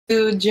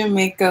to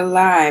Jamaica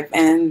Live,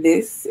 and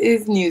this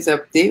is News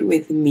Update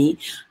with me,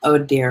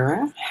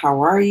 Odera.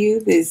 How are you?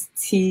 This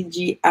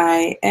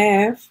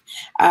TGIF.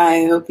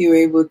 I hope you're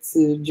able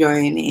to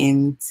join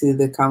into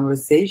the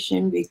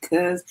conversation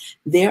because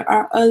there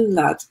are a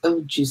lot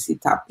of juicy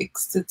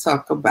topics to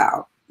talk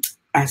about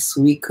as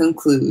we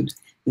conclude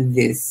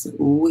this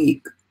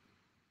week.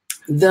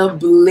 The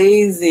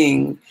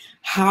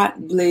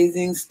hot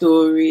blazing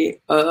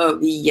story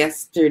of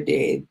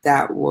yesterday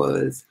that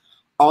was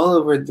all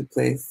over the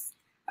place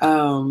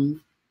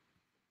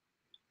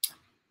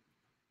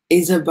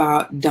is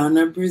about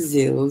Donna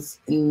Brazile's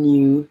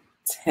new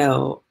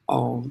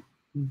tell-all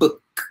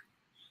book.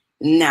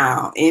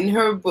 Now, in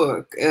her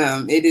book,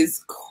 it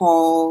is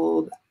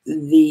called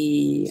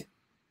The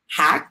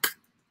Hack.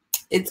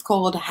 It's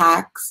called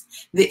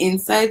Hacks, the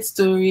inside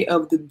story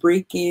of the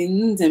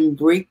break-ins and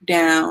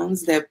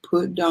breakdowns that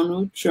put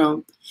Donald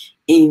Trump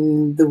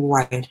in the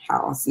White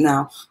House.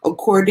 Now,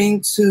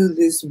 according to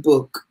this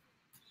book,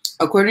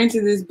 and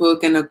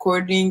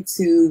according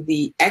to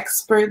the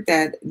excerpt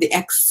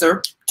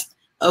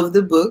of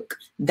the book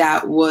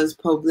that was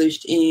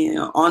published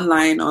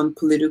online on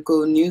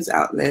political news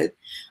outlet,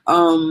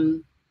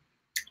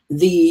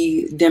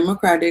 the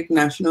Democratic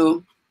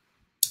National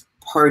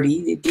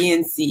Party, the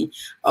DNC,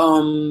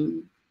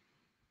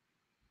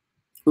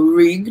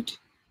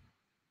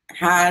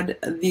 had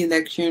the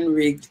election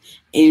rigged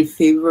in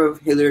favor of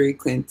Hillary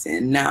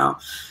Clinton. Now,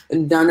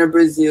 Donna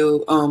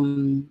Brazile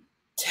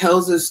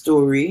tells a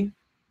story.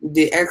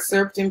 The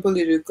excerpt in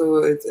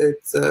Politico,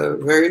 it's a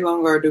very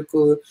long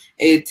article.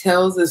 It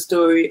tells a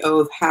story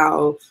of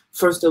how,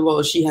 first of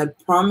all, she had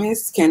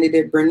promised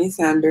candidate Bernie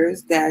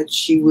Sanders that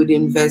she would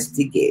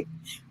investigate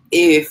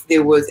if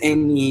there was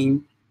any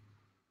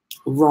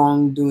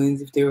wrongdoings,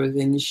 if there was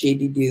any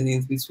shady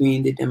dealings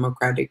between the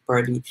Democratic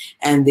Party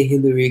and the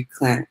Hillary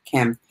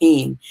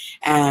campaign.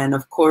 And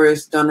of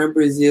course, Donna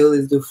Brazile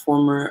is the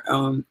former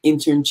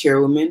interim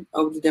chairwoman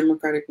of the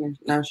Democratic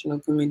National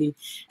Committee.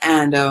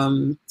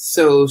 And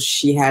so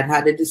she had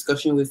a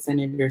discussion with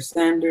Senator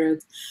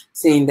Sanders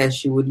saying that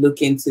she would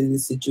look into the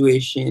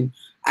situation,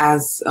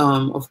 as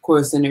of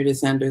course Senator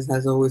Sanders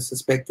has always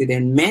suspected,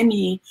 and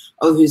many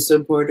of his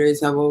supporters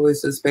have always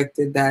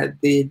suspected,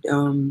 that the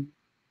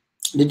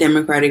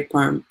Democratic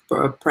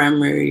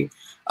primary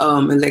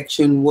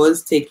election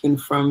was taken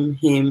from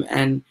him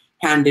and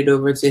handed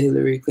over to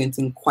Hillary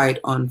Clinton quite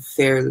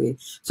unfairly.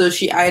 So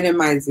she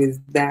itemizes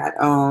that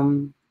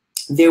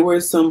there were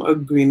some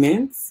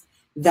agreements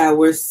that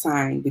were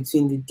signed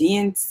between the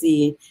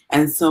DNC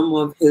and some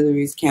of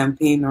Hillary's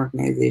campaign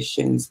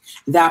organizations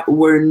that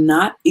were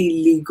not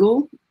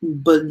illegal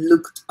but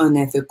looked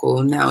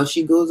unethical. Now,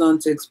 she goes on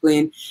to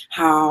explain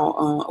how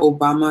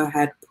Obama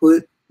had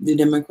put the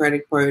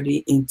Democratic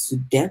Party into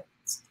debt,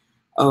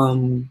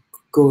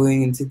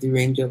 going into the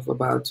range of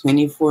about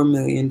 $24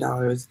 million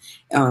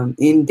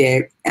in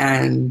debt.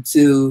 And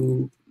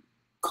to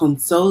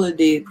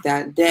consolidate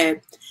that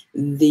debt,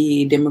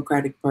 the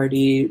Democratic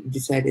Party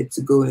decided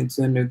to go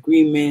into an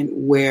agreement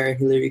where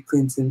Hillary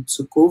Clinton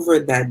took over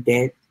that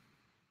debt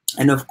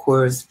and, of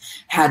course,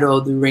 had all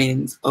the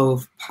reins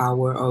of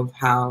power of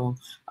how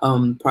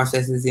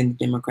processes in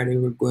the Democratic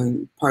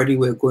Party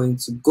were going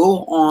to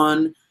go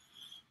on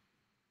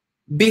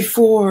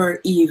before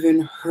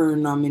even her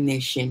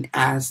nomination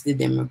as the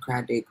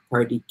Democratic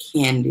Party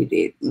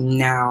candidate.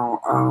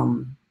 Now,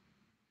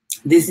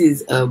 this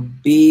is a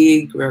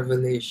big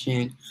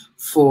revelation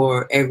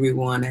for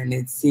everyone, and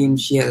it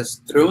seems she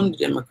has thrown the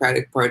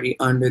Democratic Party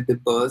under the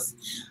bus.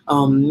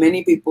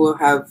 Many people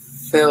have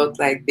felt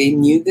like they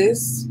knew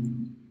this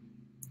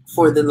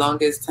for the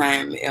longest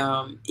time.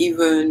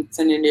 Even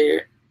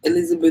Senator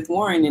Elizabeth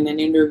Warren, in an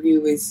interview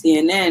with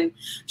CNN,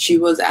 she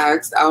was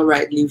asked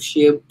outrightly if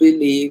she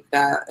believed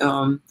that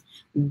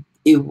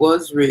it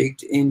was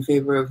rigged in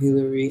favor of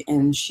Hillary,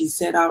 and she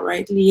said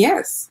outrightly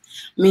yes,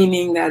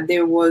 meaning that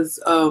there was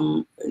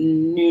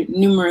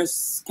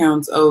numerous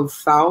counts of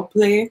foul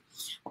play,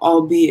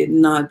 albeit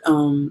not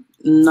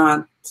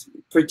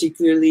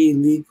particularly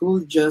illegal,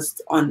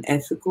 just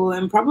unethical,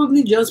 and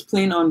probably just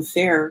plain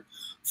unfair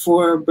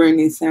for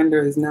Bernie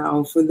Sanders.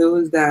 Now, for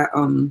those that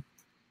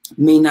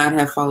may not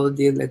have followed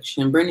the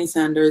election, Bernie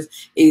Sanders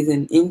is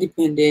an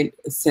independent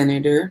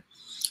senator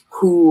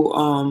who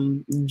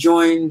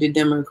joined the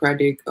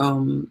Democratic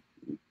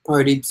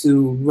Party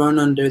to run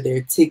under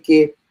their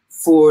ticket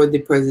for the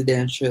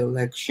presidential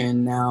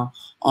election. Now,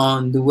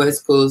 on the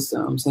West Coast,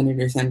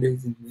 Senator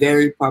Sanders is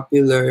very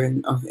popular.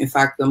 And in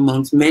fact,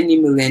 amongst many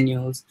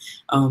millennials,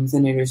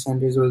 Senator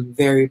Sanders was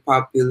very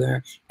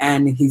popular,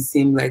 and he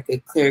seemed like a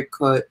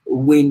clear-cut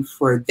win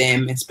for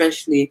them,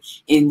 especially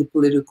in the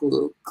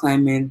political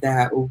climate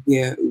that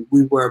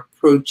we were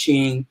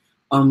approaching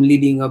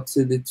leading up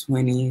to the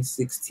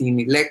 2016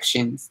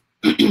 elections.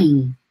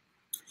 Many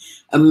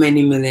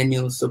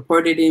millennials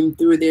supported him,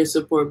 threw their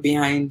support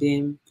behind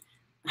him.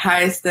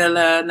 Hi,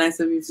 Stella. Nice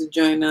of you to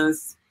join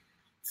us.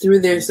 Threw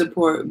their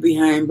support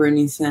behind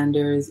Bernie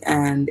Sanders,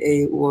 and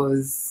it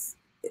was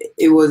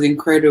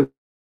incredible.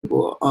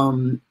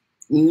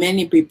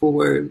 many people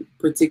were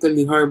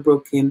particularly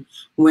heartbroken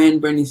when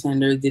Bernie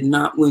Sanders did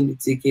not win the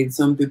ticket.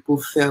 Some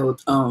people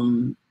felt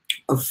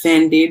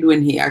offended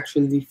when he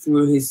actually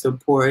threw his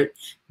support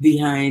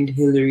behind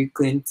Hillary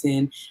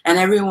Clinton, and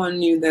everyone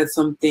knew that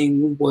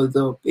something was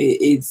up.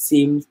 It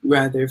seemed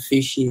rather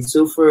fishy.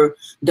 So for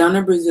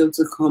Donna Brazile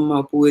to come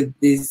up with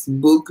this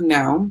book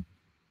now,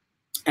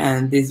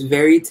 and this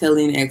very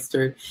telling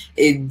excerpt,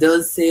 it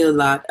does say a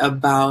lot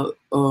about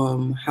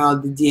how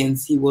the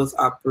DNC was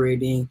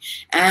operating,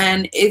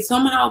 and it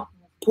somehow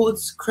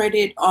puts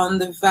credit on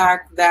the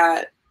fact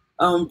that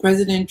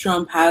President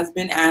Trump has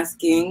been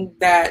asking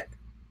that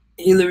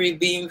Hillary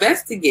be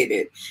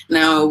investigated.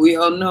 Now, we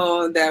all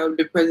know that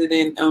the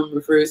president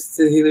refers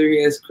to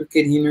Hillary as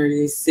Crooked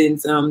Hillary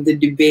since the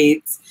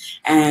debates,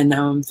 and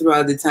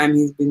throughout the time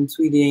he's been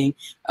tweeting,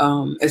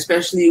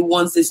 especially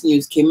once this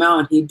news came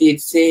out, he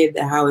did say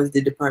that how is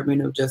the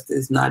Department of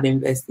Justice not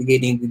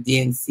investigating the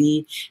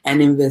DNC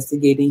and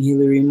investigating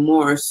Hillary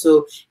more.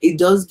 So it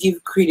does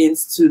give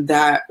credence to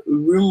that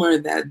rumor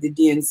that the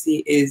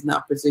DNC is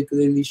not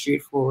particularly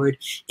straightforward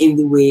in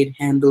the way it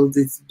handles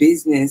its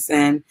business.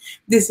 And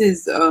this is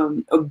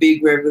a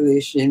big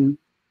revelation,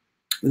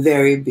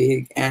 very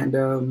big.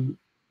 And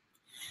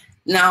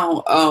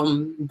now,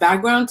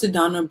 background to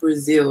Donna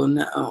Brazile.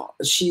 Now,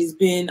 she's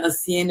been a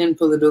CNN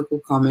political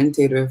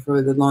commentator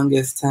for the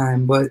longest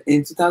time, but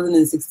in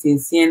 2016,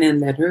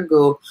 CNN let her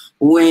go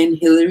when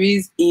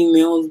Hillary's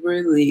emails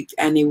were leaked,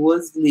 and it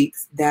was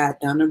leaked that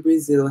Donna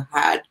Brazile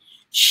had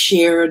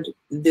shared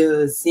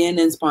the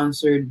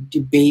CNN-sponsored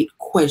debate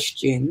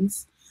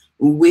questions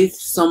with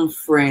some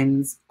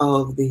friends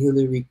of the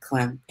Hillary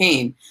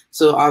campaign.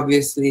 So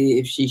obviously,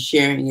 if she's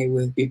sharing it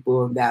with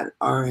people that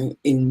are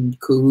in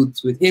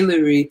cahoots with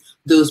Hillary,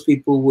 those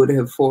people would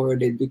have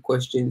forwarded the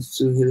questions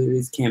to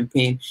Hillary's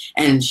campaign,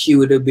 and she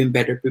would have been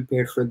better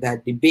prepared for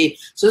that debate.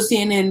 So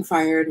CNN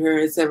fired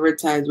her, severed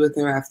ties with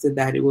her after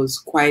that. It was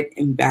quite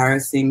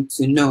embarrassing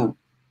to know.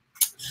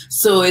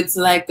 So it's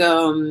like,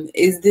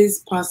 is this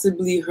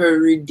possibly her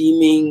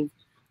redeeming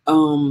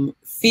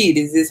feed?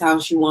 Is this how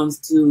she wants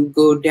to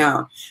go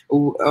down?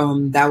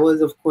 That was,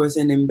 of course,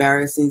 an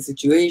embarrassing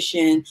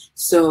situation.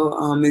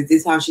 So is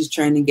this how she's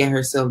trying to get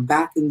herself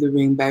back in the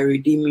ring, by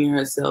redeeming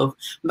herself,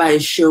 by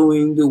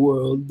showing the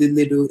world the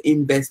little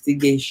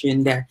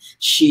investigation that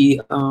she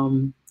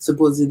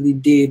supposedly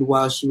did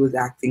while she was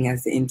acting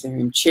as the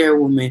interim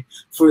chairwoman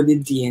for the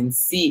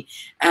DNC?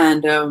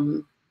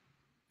 And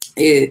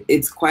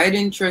it's quite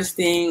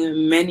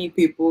interesting. Many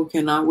people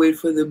cannot wait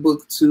for the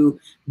book to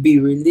be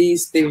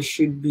released. There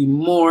should be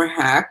more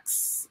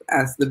hacks,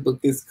 as the book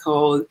is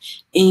called,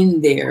 in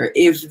there.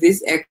 If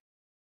this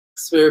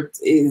excerpt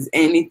is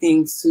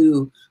anything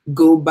to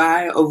go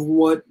by of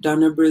what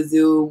Donna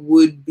Brazile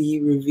would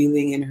be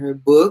revealing in her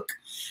book,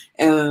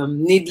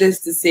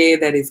 needless to say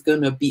that it's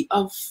going to be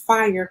a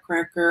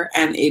firecracker,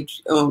 and it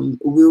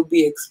will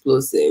be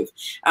explosive.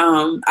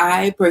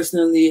 I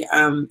personally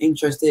am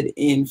interested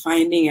in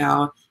finding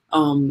out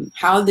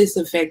how this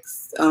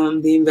affects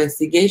the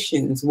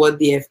investigations, what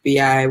the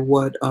FBI,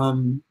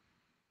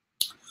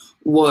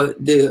 what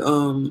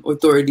the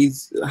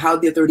authorities, how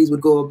the authorities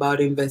would go about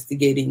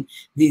investigating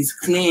these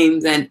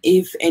claims, and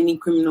if any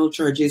criminal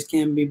charges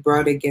can be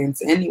brought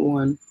against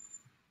anyone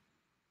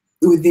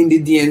within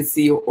the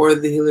DNC or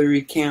the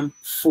Hillary camp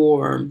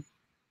for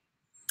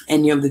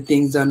any of the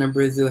things Donna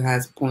Brazile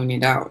has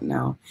pointed out.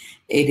 Now,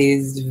 it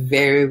is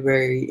very,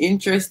 very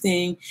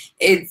interesting.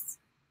 It's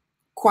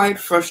quite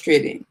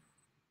frustrating,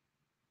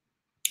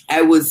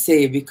 I would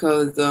say,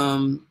 because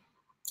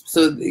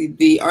so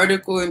the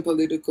article in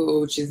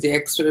Politico, which is the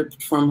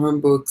excerpt from her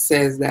book,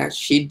 says that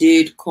she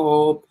did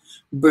call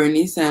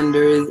Bernie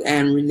Sanders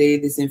and relay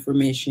this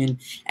information,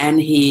 and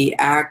he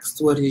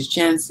asked what his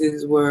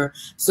chances were.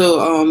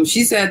 So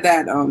she said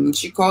that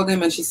she called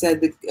him and she said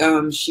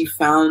that she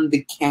found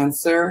the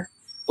cancer,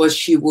 but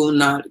she will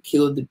not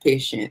kill the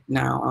patient.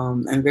 Now,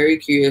 I'm very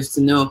curious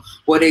to know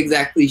what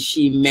exactly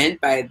she meant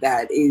by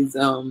that. Is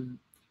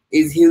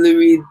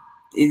Hillary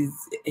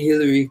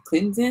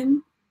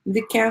Clinton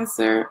the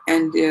cancer,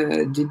 and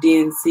the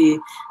DNC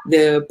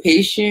the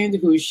patient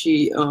who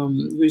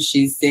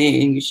she's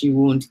saying she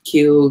won't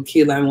kill?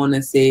 I want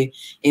to say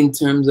in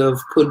terms of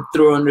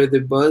throw under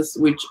the bus,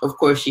 which of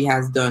course she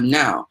has done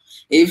now.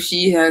 If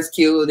she has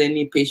killed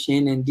any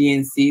patient and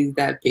DNC is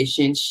that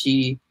patient,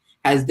 she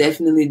has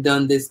definitely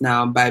done this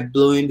now by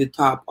blowing the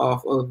top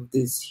off of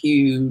this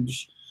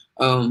huge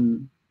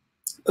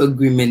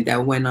agreement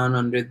that went on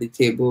under the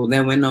table,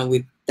 that went on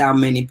with that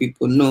many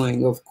people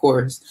knowing, of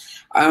course.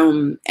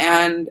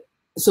 And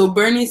so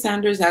Bernie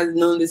Sanders has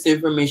known this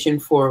information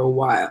for a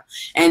while,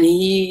 and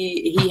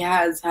he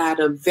has had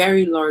a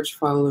very large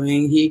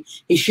following.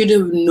 He should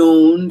have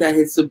known that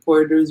his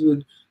supporters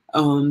would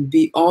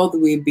be all the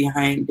way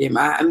behind him.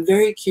 I'm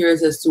very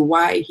curious as to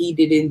why he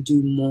didn't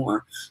do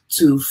more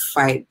to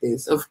fight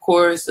this. Of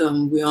course,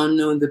 we all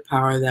know the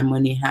power that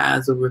money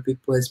has over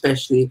people,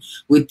 especially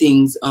with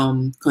things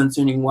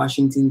concerning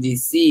Washington,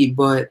 D.C.,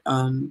 but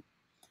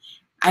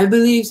I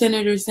believe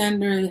Senator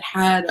Sanders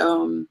had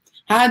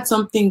had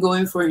something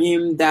going for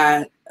him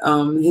that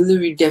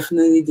Hillary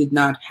definitely did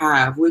not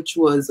have, which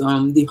was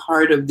the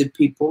heart of the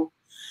people.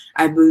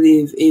 I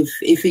believe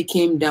if it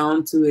came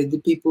down to it, the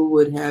people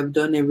would have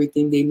done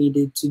everything they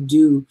needed to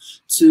do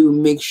to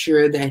make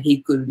sure that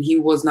he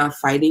was not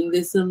fighting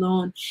this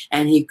alone,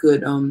 and he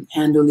could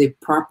handle it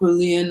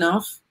properly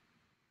enough.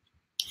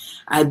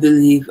 I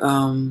believe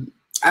I'm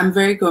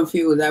very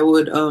confused. I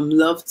would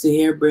love to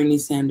hear Bernie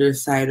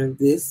Sanders' side of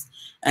this.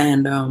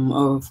 And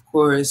of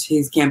course,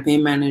 his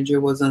campaign manager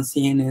was on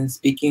CNN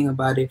speaking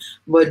about it,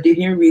 but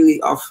didn't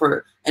really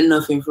offer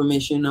enough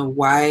information of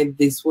why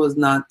this was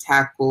not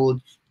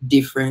tackled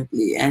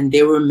differently. And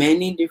there were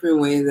many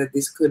different ways that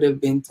this could have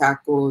been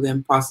tackled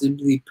and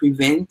possibly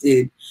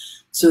prevented,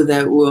 so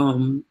that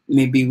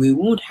maybe we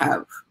won't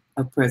have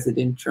a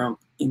President Trump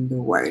in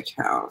the White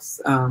House.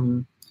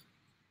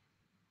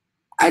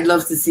 I'd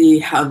love to see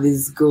how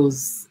this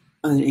goes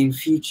in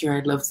future.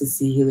 I'd love to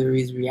see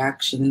Hillary's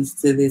reactions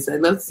to this.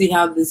 I'd love to see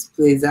how this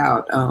plays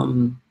out.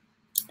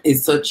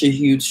 It's such a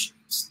huge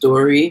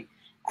story.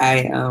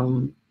 I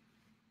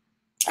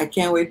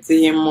can't wait to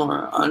hear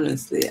more.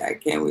 Honestly, I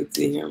can't wait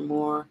to hear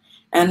more,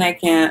 and I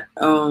can't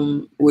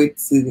wait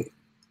to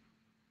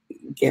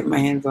get my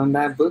hands on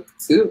that book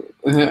too.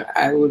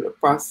 I would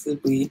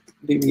possibly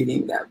be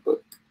reading that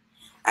book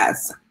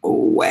as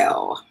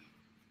well.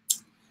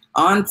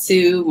 On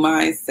to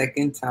my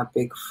second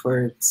topic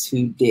for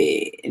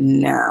today.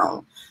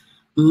 Now,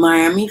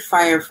 Miami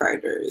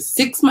firefighters.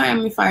 6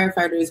 Miami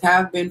firefighters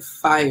have been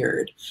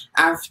fired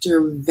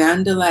after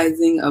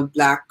vandalizing a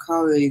Black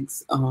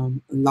colleague's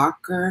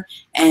locker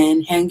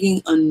and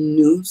hanging a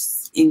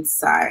noose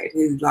inside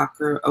his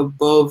locker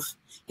above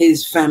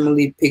his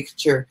family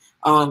picture.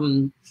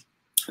 The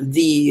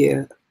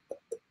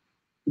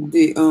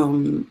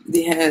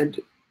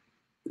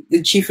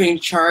chief in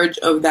charge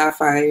of that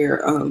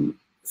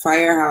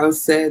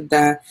firehouse said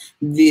that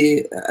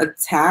the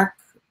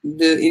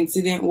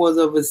incident was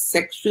of a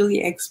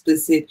sexually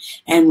explicit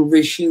and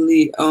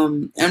racially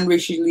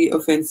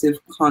offensive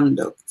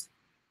conduct,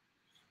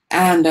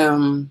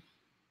 and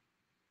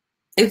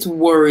it's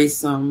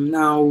worrisome.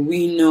 Now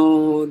we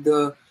know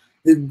the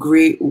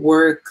great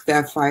work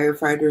that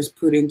firefighters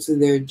put into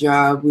their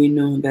job. We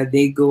know that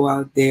they go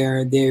out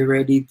there, they're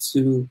ready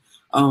to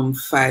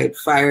fight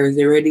fires,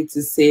 they're ready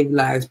to save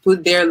lives,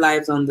 put their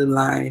lives on the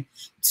line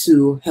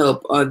to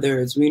help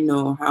others. We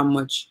know how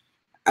much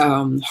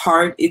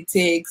heart it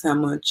takes, how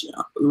much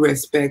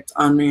respect,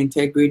 honor,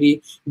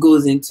 integrity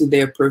goes into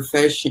their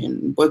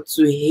profession. But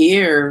to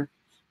hear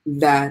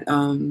that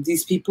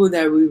these people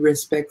that we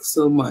respect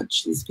so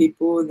much, these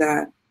people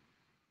that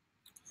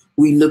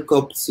we look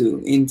up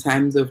to in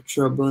times of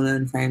trouble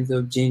and times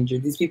of danger,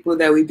 these people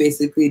that we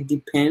basically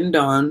depend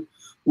on,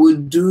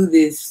 would do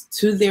this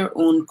to their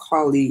own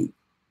colleague,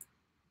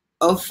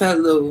 a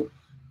fellow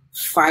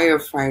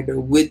firefighter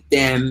with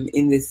them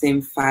in the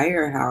same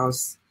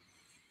firehouse,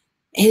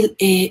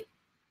 it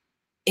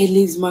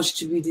leaves much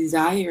to be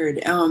desired.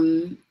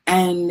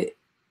 And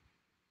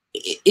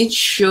it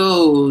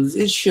shows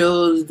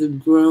the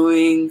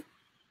growing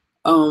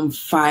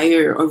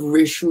fire of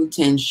racial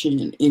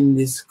tension in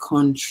this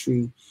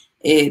country.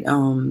 It's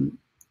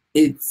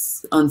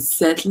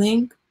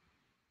unsettling.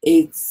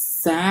 It's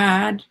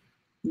sad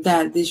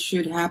that this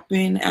should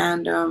happen,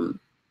 and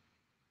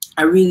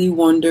I really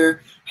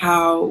wonder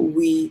how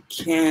we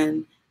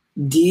can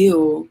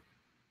deal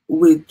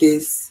with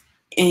this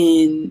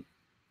in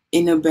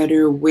a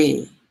better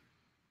way.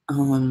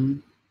 Now,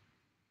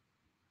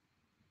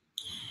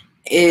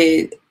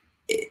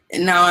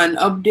 an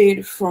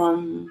update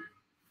from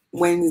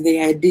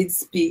Wednesday, I did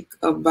speak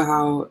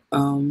about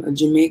a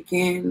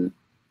Jamaican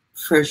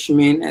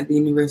freshman at the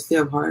University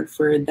of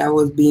Hartford that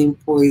was being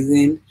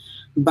poisoned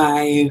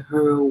by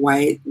her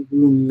white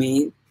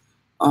roommate.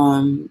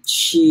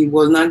 She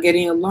was not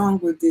getting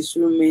along with this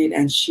roommate,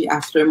 and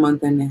after a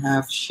month and a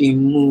half, she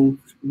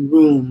moved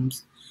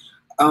rooms.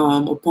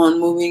 Upon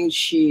moving,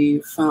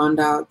 she found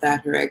out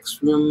that her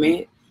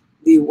ex-roommate,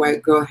 the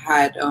white girl,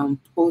 had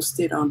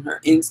posted on her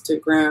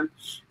Instagram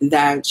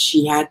that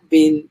she had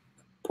been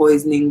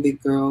poisoning the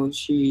girl.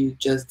 She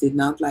just did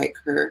not like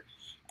her,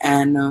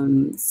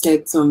 and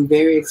said some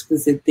very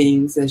explicit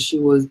things that she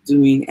was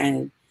doing,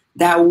 and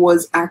that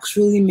was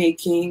actually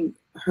making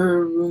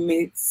her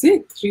roommate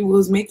sick. She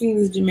was making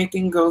this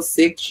Jamaican girl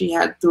sick. She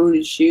had throat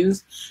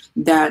issues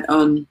that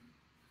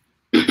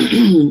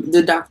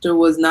the doctor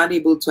was not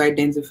able to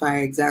identify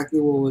exactly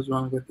what was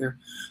wrong with her.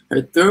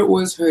 Her throat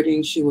was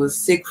hurting. She was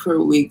sick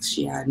for weeks.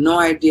 She had no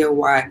idea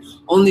why,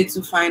 only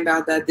to find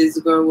out that this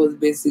girl was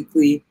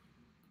basically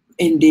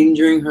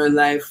endangering her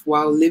life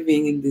while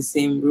living in the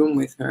same room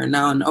with her.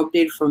 Now, an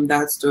update from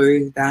that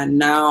story is that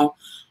now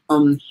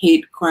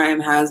hate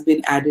crime has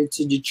been added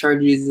to the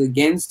charges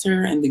against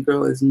her, and the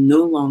girl is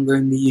no longer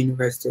in the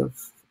University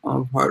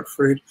of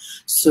Hartford.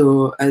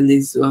 So at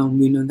least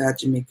we know that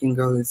Jamaican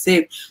girl is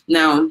safe.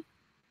 Now,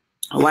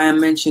 why I'm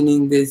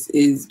mentioning this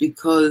is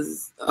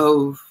because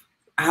of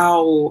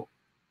how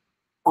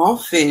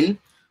often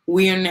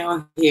we are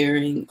now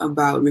hearing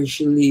about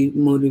racially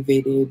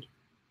motivated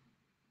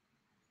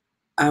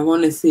I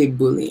want to say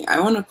bullying. I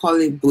want to call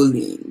it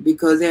bullying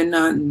because they're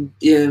not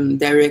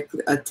direct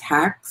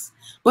attacks,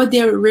 but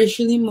they're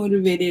racially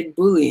motivated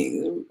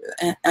bullying.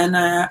 And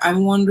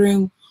I'm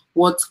wondering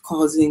what's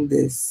causing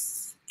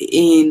this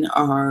in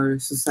our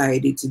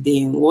society today,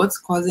 and what's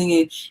causing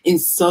it in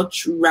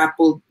such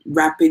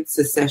rapid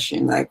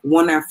succession, like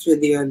one after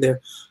the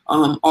other.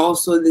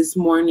 Also this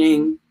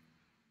morning,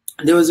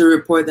 there was a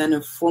report that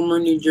a former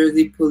New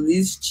Jersey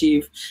police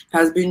chief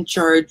has been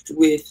charged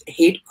with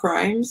hate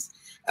crimes.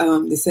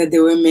 They said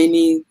there were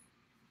many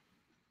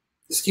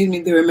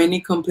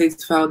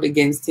complaints filed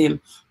against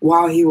him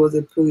while he was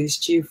a police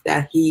chief,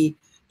 that he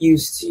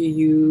used to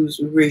use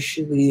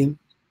racially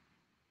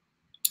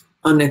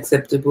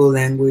unacceptable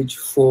language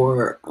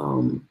for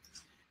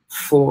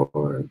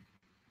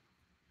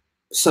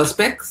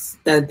suspects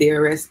that they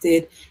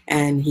arrested,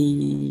 and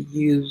he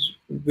used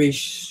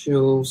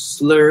racial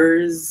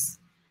slurs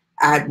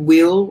at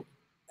will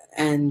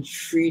and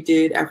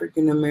treated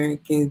African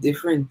Americans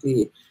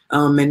differently.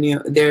 Many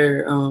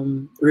there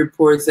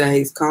reports that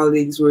his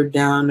colleagues were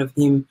down of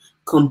him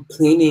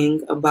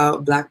complaining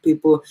about Black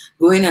people,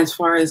 going as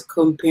far as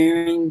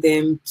comparing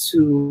them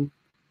to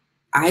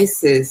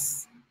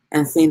ISIS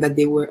and saying that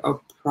they were a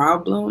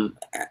problem.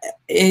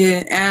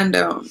 And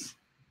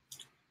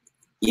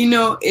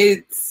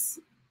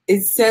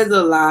it says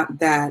a lot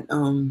that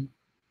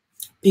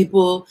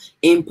people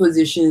in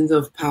positions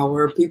of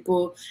power,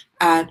 people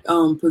at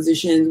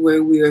positions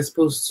where we are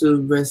supposed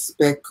to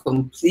respect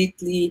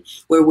completely,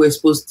 where we're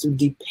supposed to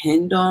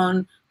depend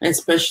on,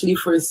 especially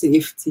for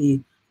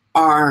safety,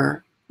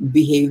 are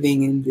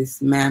behaving in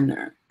this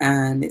manner.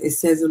 And it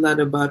says a lot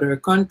about our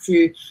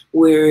country,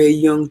 where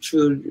young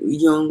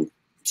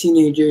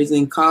teenagers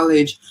in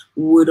college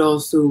would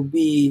also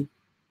be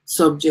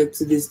subject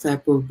to this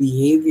type of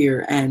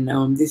behavior and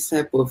this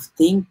type of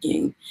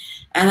thinking.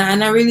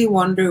 And I really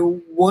wonder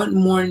what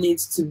more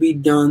needs to be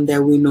done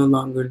that we no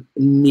longer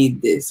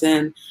need this.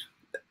 And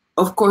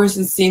of course,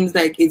 it seems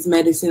like it's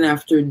medicine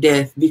after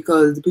death,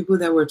 because the people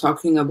that we're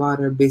talking about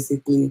are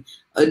basically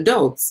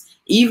adults.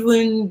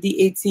 Even the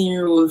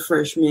 18-year-old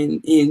freshman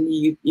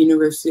in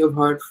University of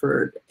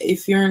Hartford,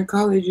 if you're in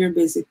college, you're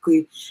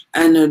basically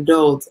an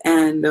adult.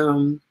 And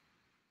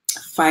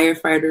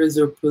firefighters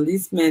or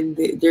policemen,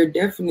 they're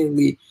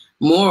definitely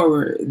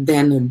more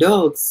than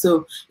adults.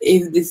 So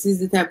if this is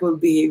the type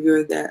of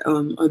behavior that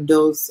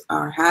adults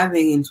are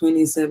having in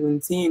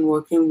 2017,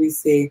 what can we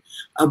say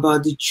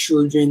about the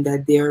children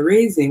that they are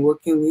raising?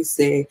 What can we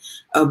say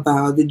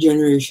about the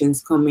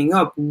generations coming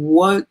up?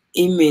 What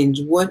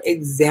image, what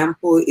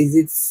example is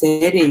it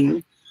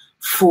setting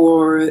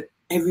for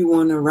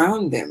everyone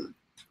around them?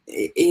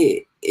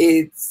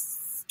 It's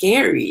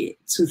scary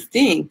to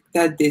think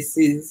that this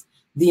is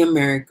the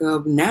America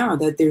of now,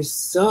 that there's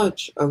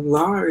such a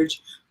large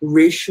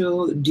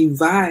racial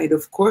divide.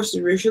 Of course,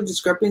 the racial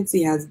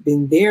discrepancy has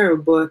been there,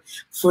 but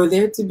for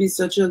there to be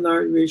such a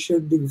large racial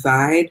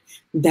divide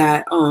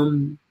that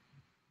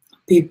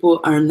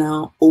people are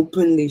now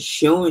openly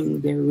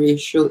showing their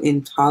racial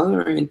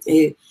intolerance,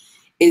 it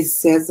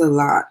says a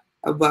lot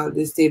about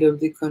the state of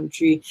the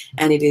country,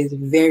 and it is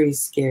very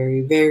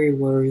scary, very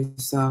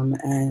worrisome,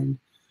 and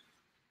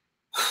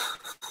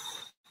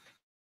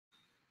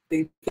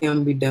think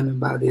can be done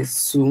about it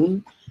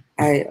soon.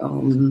 I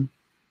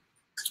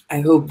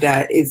hope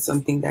that it's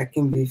something that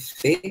can be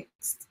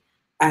fixed.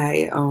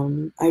 I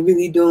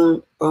really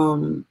don't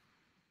I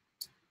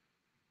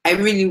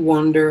really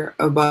wonder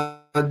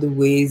about the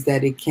ways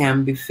that it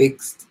can be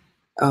fixed.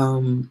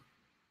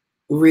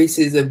 Race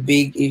is a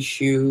big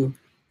issue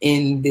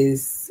in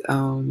this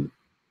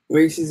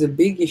race is a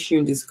big issue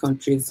in this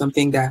country. It's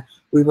something that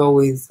we've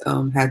always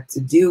had to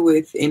deal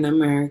with in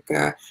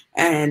America,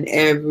 and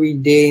every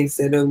day,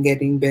 instead of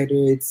getting better,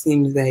 it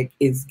seems like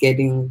it's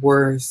getting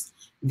worse.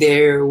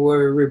 There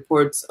were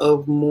reports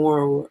of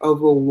more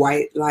of a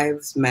White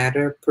Lives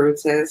Matter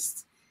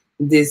protest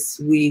this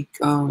week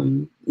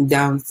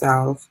down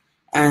south,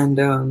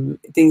 and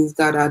things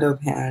got out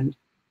of hand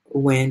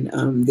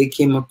when they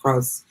came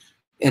across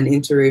an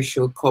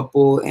interracial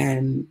couple.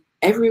 And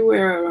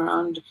everywhere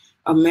around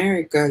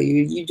America,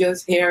 you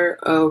just hear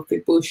of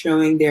people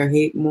showing their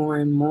hate more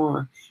and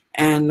more,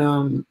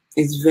 and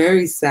it's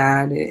very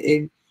sad.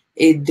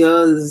 It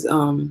does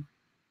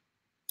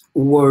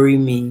worry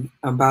me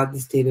about the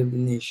state of the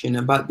nation,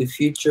 about the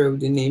future of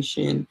the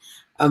nation,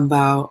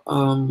 about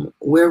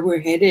where we're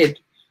headed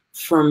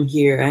from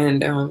here,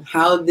 and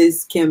how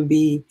this can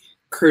be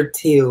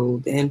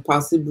curtailed and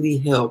possibly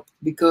helped,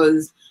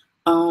 because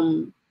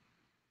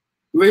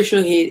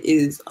racial hate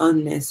is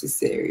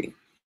unnecessary.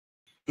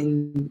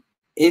 In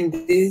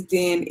this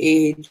day and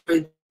age,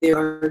 where there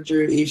are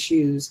larger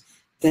issues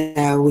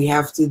that we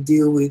have to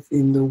deal with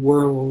in the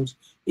world,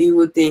 you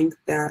would think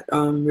that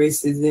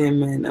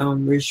racism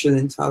and racial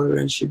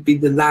intolerance should be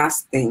the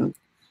last thing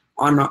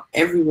on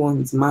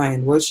everyone's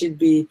mind. What should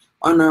be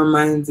on our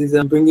minds is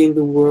bringing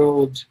the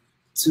world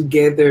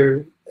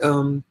together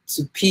to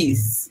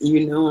peace.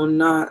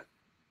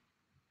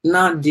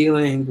 Not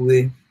dealing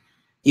with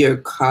your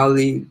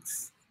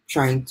colleagues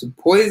trying to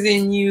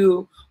poison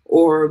you,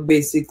 or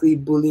basically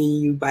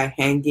bullying you by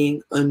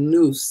hanging a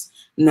noose.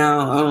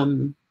 Now,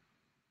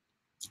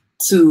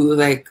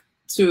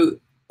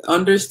 to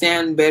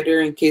understand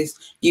better, in case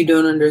you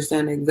don't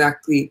understand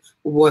exactly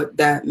what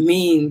that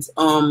means,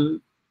 a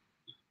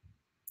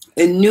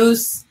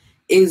noose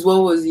is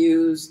what was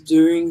used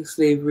during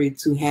slavery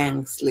to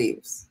hang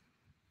slaves.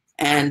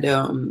 And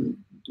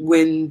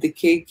when the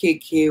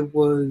KKK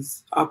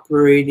was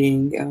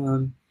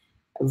operating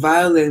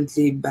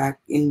violently back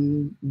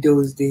in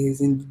those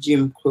days, in the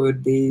Jim Crow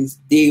days,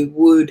 they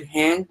would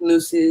hang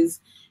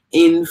nooses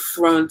in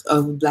front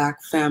of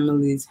Black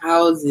families'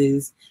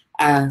 houses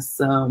as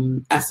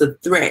a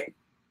threat,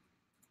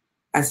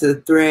 as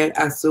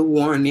a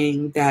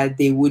warning that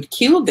they would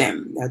kill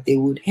them, that they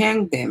would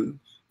hang them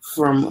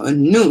from a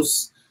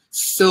noose.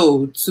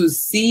 So to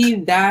see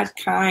that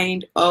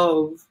kind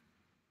of,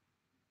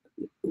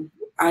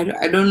 I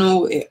don't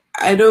know,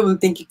 I don't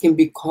think it can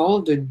be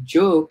called a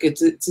joke.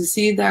 It's to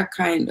see that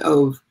kind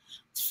of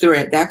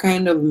threat, that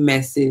kind of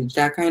message,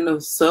 that kind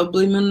of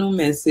subliminal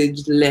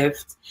message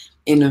left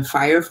in a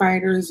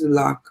firefighter's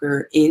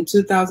locker in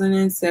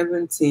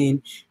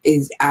 2017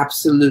 is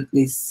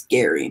absolutely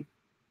scary.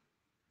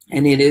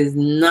 And it is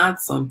not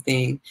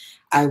something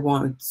I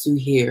want to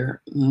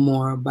hear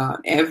more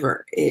about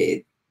ever.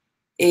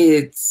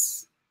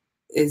 It's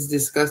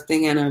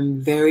disgusting, and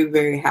I'm very,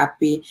 very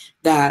happy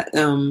that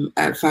those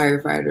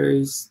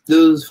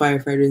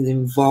firefighters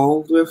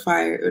involved were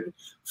fired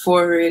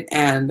for it,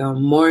 and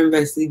more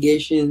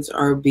investigations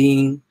are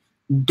being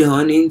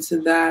done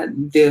into that.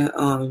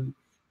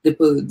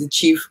 The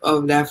chief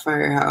of that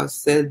firehouse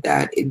said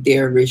that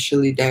they're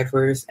racially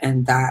diverse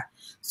and that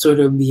sort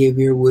of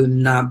behavior will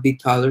not be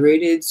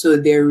tolerated. So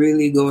they're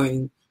really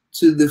going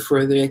to the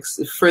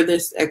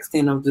furthest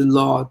extent of the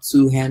law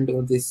to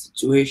handle this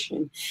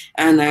situation.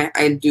 And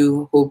I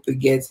do hope it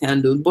gets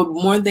handled. But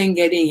more than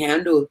getting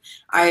handled,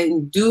 I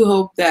do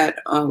hope that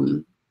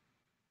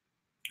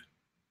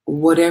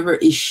whatever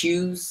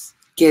issues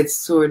get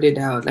sorted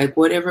out, like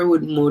whatever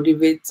would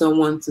motivate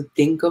someone to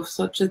think of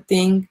such a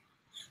thing,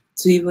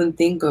 to even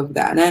think of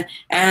that.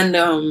 And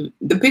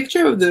the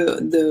picture of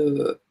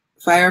the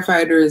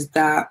firefighters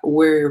that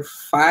were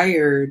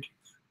fired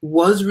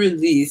was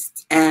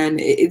released, and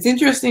it's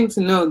interesting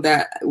to know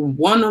that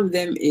one of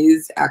them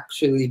is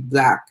actually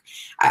Black.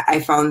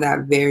 I found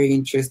that very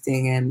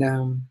interesting, and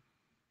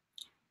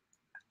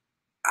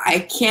I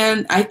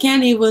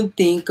can't even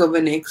think of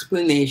an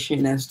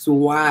explanation as to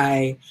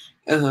why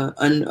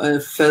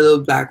a fellow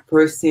Black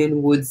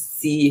person would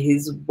see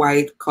his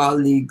white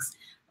colleagues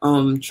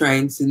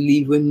trying to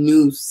leave a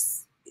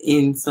noose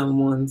in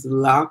someone's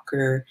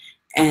locker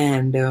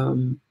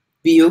and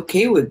be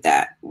okay with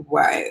that.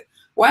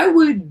 Why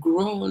would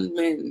grown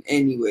men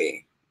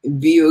anyway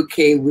be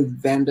okay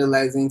with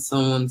vandalizing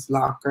someone's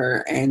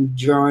locker and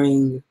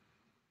drawing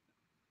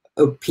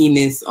a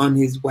penis on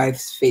his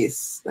wife's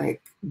face?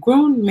 Like,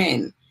 grown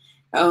men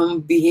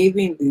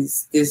behaving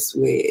this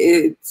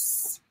way,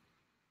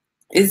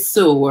 it's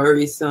so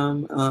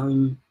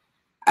worrisome.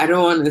 I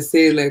don't want to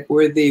say like,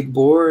 were they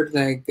bored?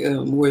 Like,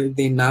 were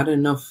there not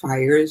enough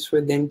fires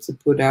for them to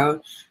put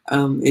out?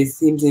 It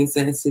seems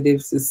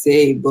insensitive to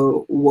say,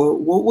 but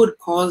what would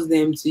cause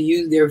them to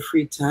use their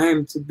free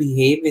time to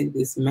behave in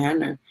this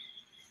manner?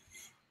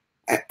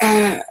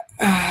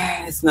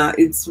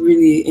 It's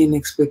really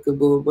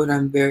inexplicable, but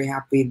I'm very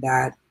happy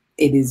that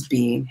it is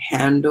being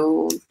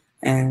handled,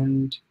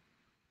 and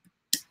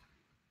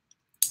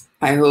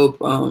I hope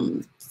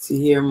to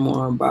hear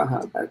more about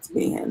how that's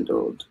being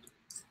handled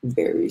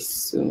very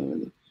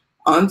soon.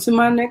 On to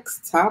my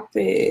next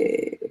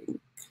topic.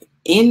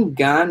 In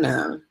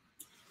Ghana,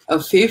 a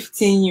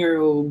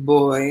 15-year-old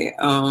boy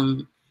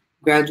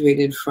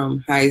graduated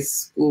from high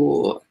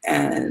school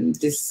and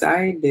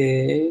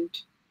decided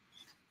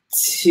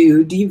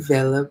to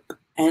develop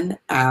an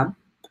app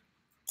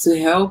to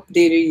help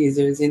data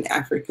users in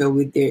Africa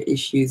with their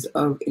issues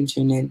of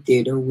internet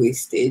data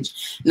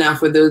wastage. Now,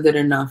 for those that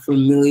are not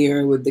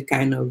familiar with the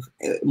kind of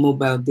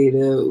mobile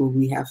data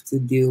we have to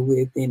deal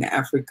with in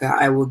Africa,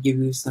 I will give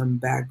you some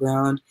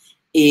background.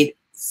 It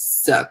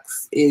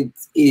sucks. It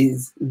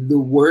is the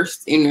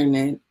worst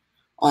internet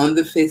on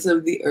the face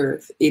of the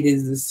earth. It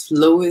is the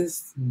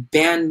slowest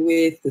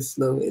bandwidth, the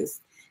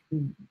slowest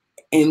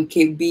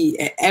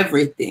MKB,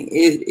 everything.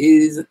 It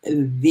is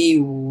the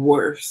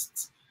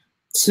worst.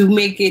 To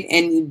make it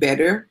any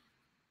better,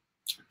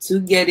 to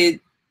get it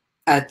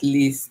at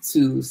least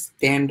to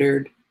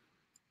standard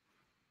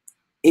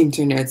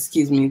internet,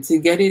 to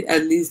get it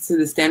at least to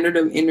the standard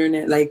of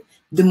internet, like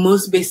the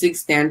most basic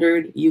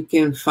standard you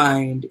can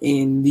find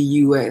in the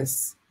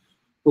US,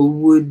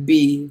 would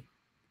be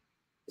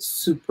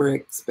super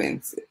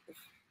expensive.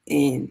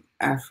 In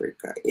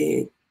Africa,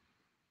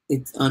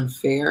 it's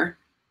unfair.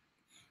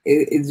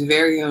 It's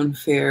very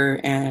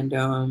unfair,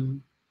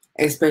 and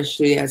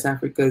especially as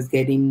Africa is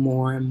getting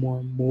more and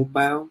more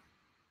mobile,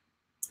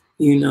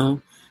 you know,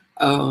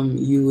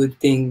 you would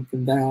think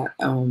that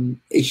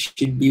it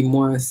should be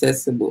more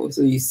accessible.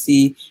 So you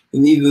see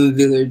even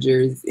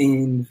villagers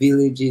in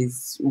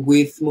villages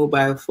with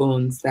mobile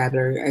phones that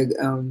are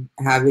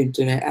have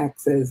internet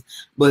access,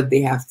 but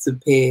they have to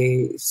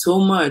pay so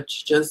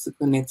much just to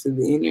connect to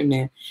the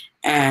internet.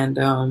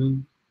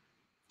 And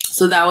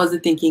so that was the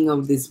thinking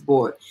of this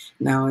boy.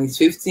 Now he's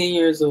 15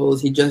 years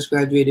old. He just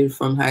graduated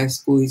from high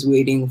school. He's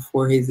waiting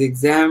for his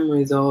exam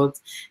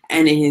results.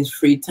 And in his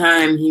free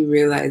time, he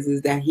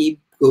realizes that he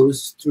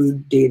goes through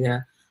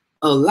data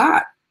a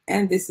lot.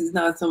 And this is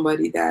not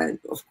somebody that,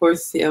 of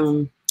course,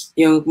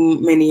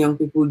 many young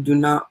people do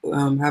not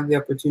have the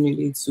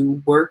opportunity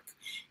to work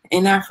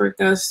in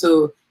Africa.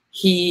 So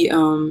he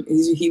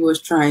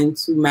was trying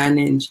to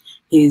manage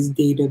his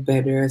data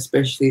better,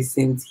 especially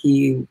since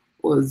he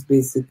was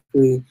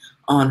basically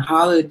on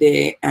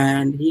holiday,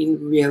 and he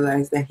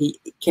realized that he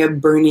kept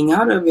burning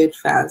out of it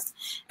fast.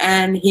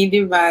 And he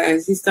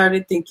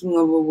started thinking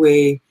of a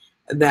way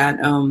that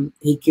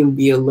he can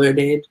be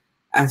alerted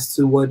as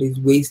to what is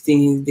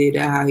wasting his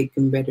data, how he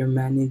can better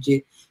manage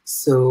it.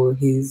 So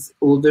his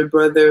older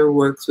brother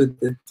works with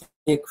the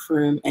tech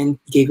firm and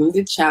gave him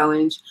the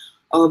challenge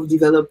of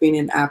developing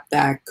an app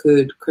that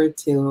could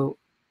curtail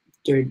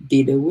their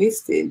data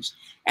wastage.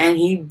 And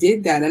he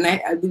did that. And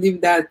I believe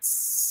that's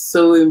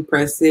so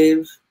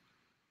impressive.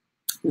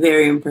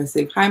 Very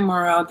impressive. Hi,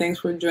 Morale. Thanks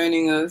for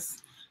joining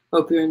us.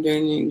 Hope you're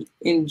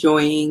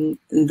enjoying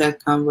the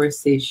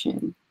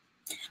conversation.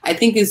 I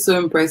think it's so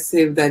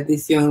impressive that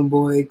this young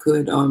boy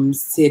could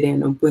sit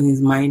and open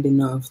his mind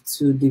enough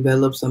to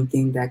develop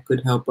something that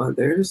could help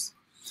others,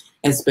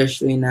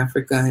 especially in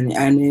Africa. And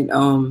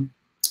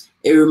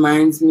it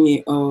reminds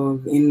me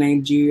of in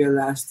Nigeria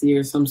last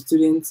year, some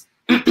students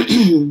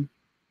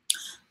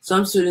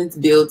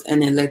built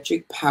an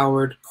electric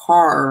powered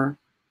car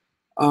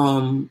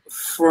from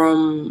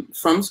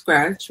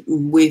scratch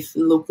with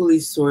locally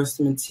sourced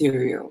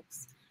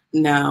materials.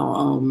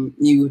 Now,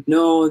 you would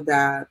know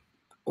that,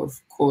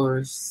 of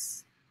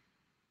course,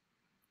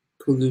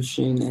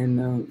 pollution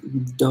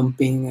and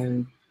dumping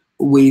and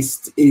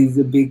waste is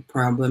a big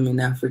problem in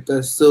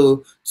Africa.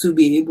 So to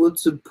be able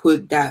to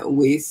put that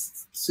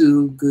waste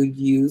to good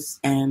use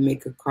and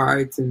make a car,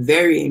 it's a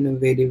very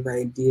innovative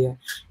idea,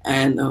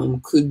 and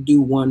could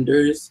do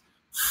wonders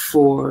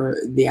for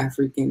the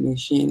African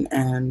nation.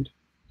 And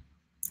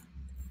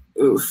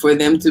for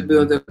them to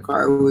build a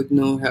car with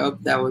no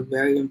help, that was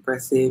very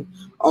impressive.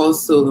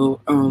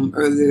 Also,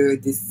 earlier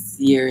this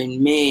year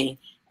in May,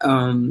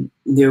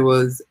 there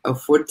was a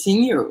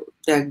 14-year-old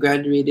that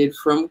graduated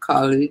from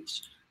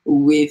college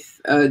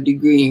with a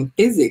degree in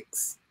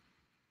physics.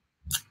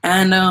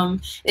 And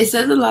it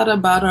says a lot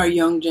about our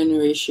young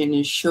generation.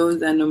 It shows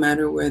that no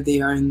matter where they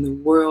are in the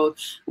world,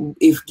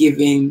 if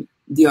given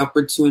the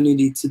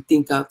opportunity to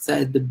think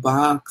outside the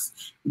box,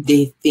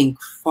 they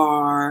think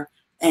far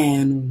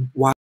and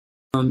wide.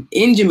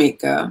 In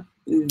Jamaica,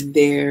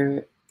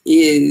 there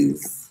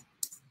is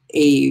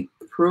a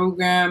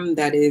program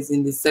that is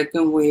in the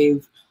second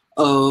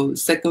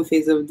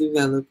phase of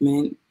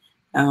development.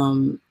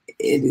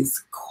 It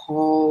is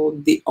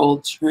called the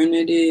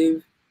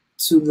Alternative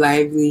to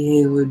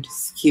Livelihood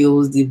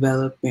Skills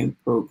Development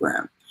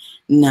Program.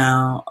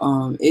 Now,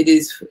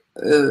 it's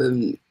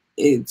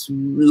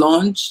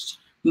launched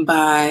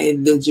by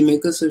the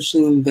Jamaica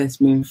Social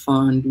Investment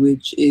Fund,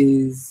 which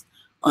is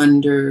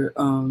under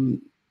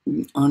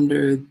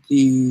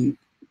the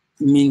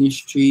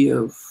Ministry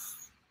of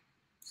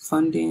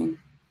Funding.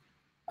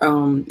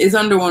 It's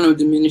under one of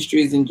the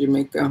ministries in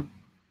Jamaica.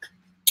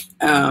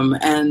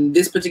 And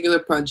this particular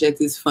project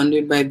is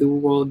funded by the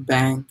World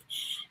Bank,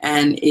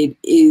 and it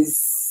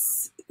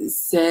aims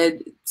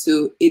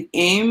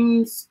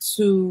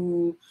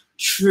to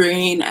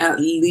train at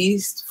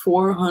least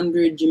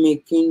 400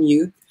 Jamaican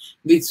youth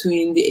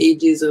between the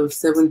ages of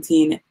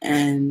 17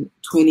 and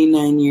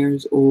 29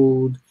 years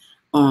old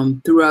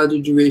throughout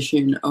the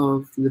duration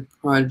of the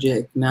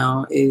project.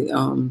 Now, it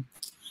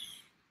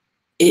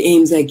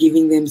aims at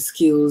giving them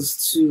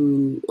skills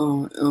to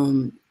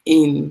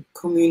in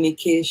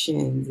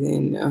communications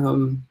and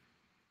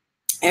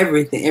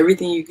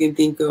everything you can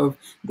think of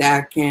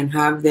that can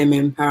have them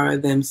empower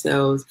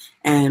themselves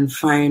and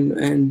find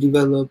and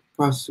develop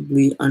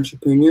possibly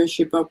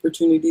entrepreneurship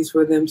opportunities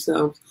for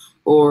themselves,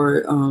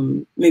 or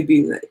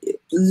maybe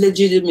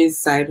legitimate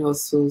side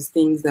hustles,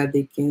 things that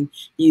they can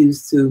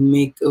use to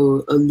make a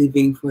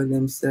living for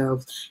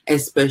themselves,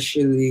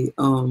 especially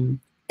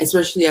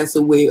as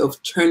a way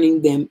of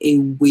turning them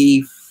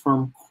away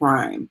from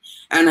crime.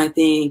 And I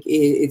think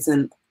it's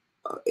an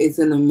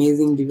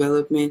amazing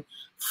development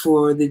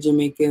for the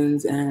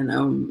Jamaicans,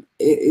 and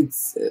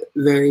it's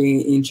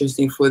very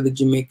interesting for the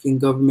Jamaican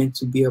government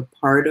to be a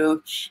part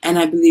of. And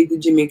I believe the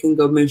Jamaican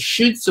government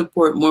should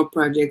support more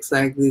projects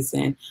like this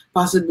and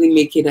possibly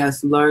make it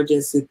as large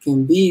as it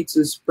can be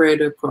to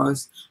spread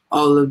across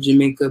all of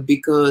Jamaica,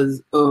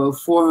 because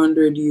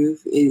 400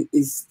 youth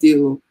is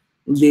still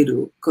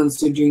little,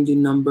 considering the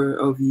number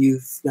of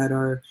youths that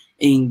are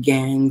in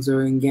gangs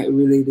or in gang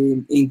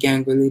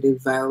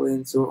related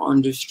violence or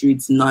on the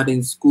streets, not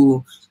in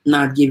school,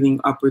 not giving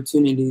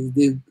opportunities.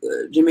 The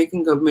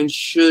Jamaican government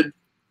should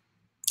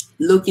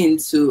look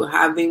into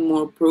having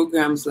more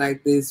programs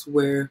like this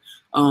where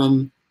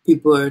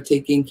people are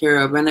taken care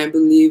of. And I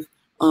believe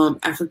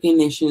African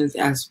nations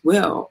as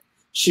well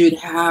should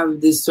have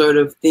this sort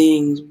of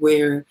things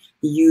where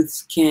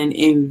youths can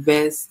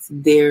invest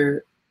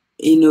their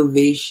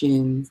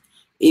innovations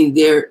in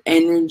their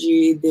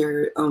energy,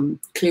 their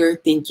clear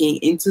thinking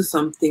into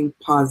something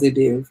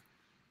positive,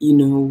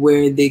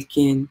 where they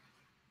can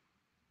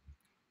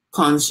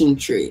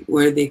concentrate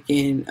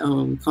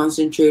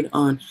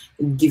on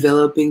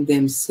developing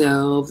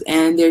themselves,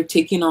 and they're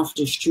taking off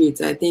the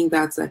streets. I think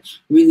that's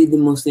really the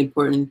most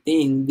important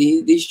thing.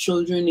 These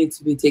children need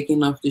to be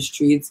taken off the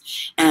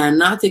streets, and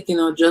not taken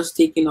off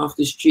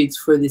the streets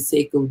for the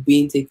sake of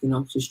being taken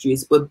off the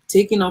streets, but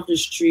taken off the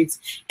streets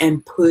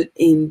and put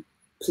in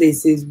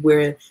places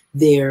where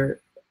they're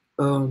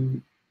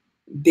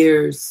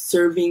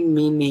serving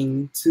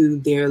meaning to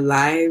their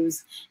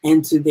lives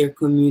and to their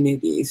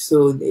community.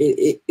 So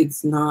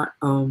it's not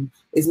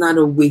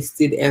a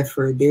wasted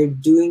effort. They're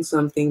doing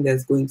something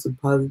that's going to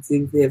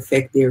positively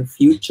affect their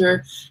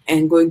future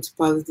and going to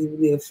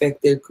positively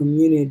affect their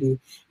community.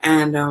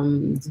 And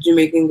the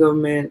Jamaican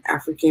government,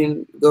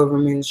 African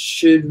governments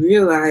should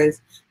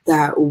realize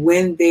that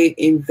when they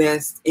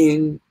invest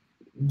in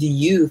the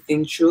youth,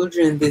 in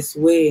children this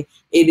way,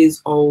 it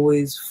is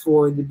always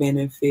for the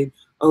benefit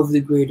of the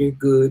greater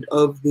good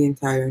of the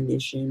entire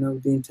nation,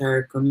 of the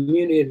entire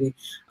community.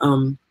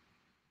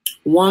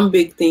 One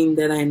big thing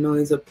that I know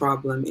is a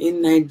problem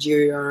in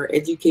Nigeria, our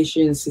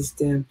education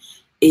system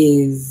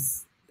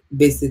is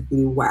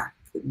basically whack.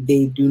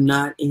 They do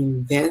not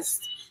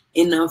invest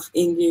enough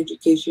in the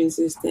education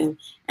system,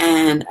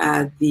 and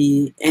at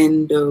the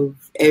end of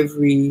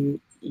every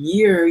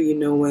year,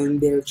 when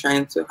they're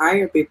trying to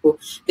hire people,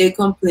 they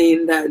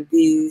complain that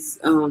these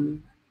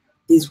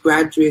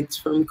graduates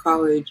from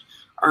college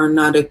are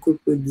not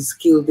equipped with the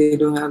skill. They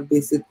don't have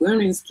basic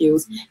learning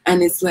skills.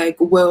 And it's like,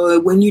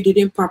 well, when you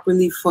didn't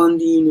properly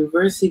fund the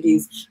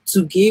universities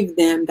to give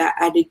them that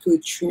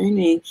adequate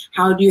training,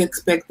 how do you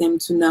expect them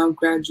to now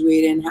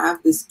graduate and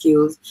have the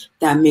skills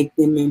that make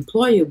them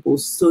employable?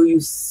 So you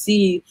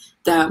see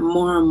that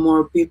more and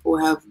more people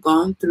have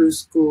gone through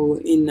school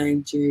in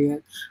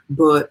Nigeria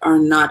but are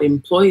not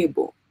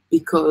employable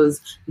because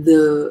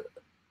the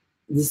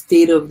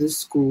state of the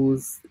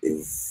schools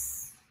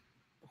is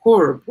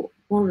horrible.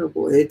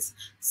 It's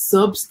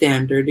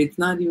substandard. It's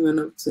not even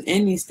up to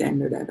any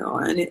standard at all,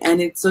 and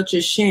it's such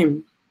a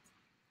shame.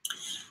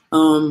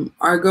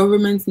 Our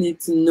governments need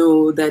to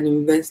know that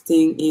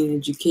investing in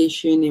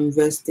education,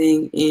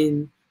 investing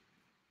in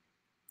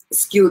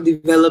skill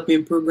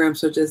development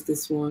programs such as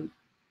this one,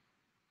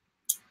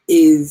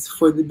 is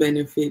for the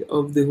benefit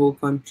of the whole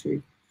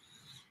country.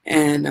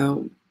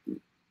 And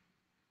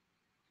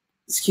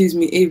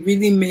it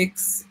really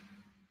makes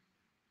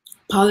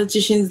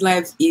politicians'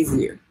 lives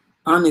easier.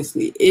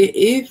 Honestly,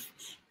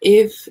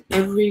 if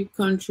every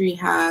country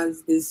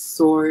has this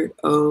sort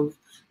of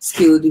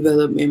skill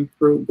development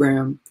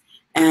program,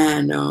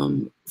 and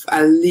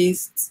at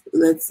least,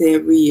 let's say,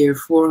 every year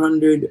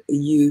 400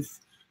 youth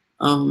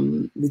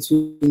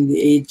between the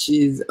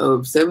ages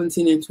of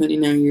 17 and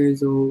 29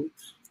 years old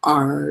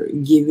are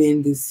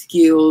given the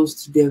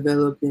skills to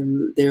develop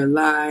their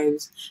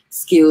lives,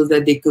 skills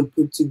that they can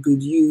put to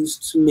good use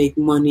to make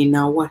money.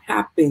 Now, what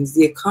happens?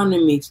 The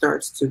economy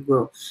starts to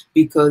grow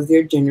because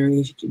they're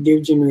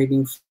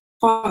generating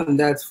funds.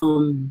 That's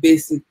from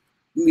basically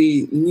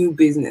new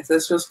business.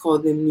 Let's just call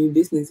them new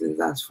businesses.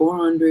 That's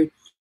 400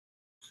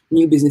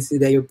 new businesses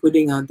that you're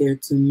putting out there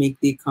to make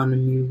the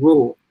economy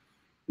roll.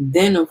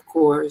 Then, of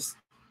course,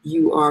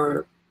 you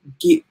are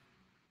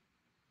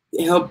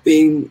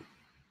helping.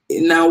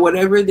 Now,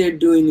 whatever they're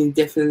doing is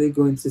definitely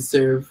going to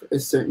serve a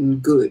certain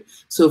good.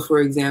 So, for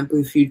example,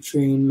 if you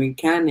train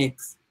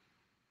mechanics,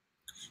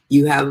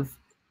 you have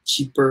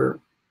cheaper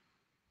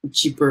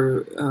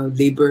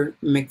labor,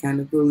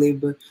 mechanical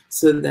labor,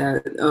 so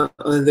that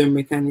other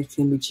mechanics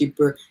can be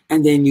cheaper,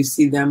 and then you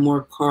see that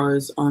more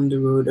cars on the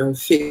road are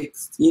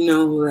fixed,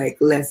 like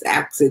less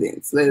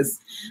accidents, less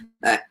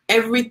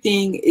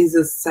everything is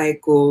a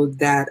cycle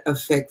that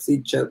affects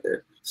each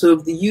other. So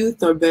if the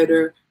youth are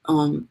better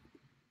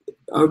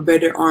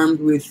armed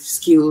with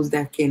skills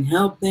that can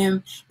help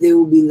them, they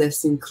will be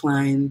less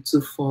inclined to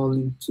fall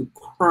into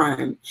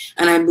crime.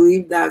 And I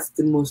believe that's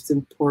the most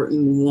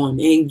important one.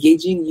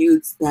 Engaging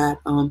youths that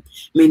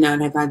may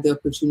not have had the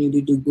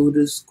opportunity to go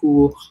to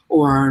school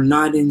or are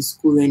not in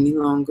school any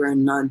longer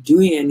and not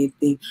doing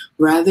anything,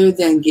 rather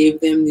than give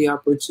them the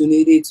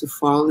opportunity to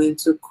fall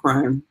into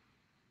crime.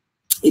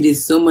 It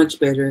is so much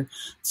better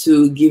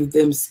to give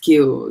them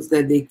skills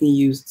that they can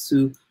use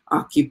to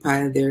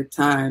occupy their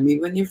time,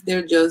 even if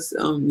they're just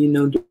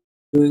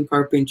doing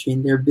carpentry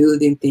and they're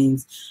building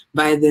things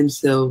by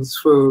themselves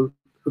for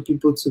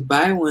people to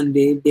buy one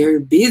day. They're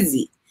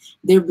busy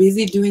they're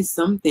busy doing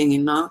something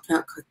and not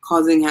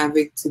causing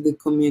havoc to the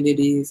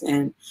communities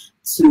and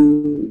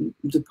to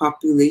the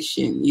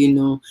population, you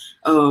know,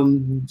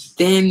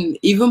 then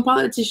even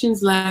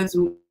politicians' lives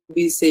will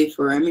be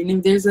safer. I mean,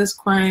 if there's less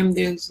crime,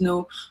 there's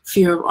no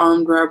fear of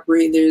armed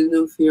robbery, there's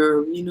no fear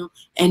of, you know,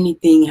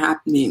 anything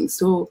happening.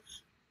 So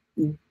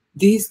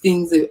these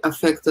things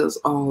affect us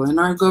all, and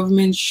our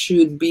government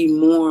should be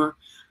more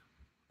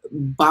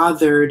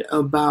bothered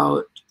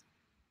about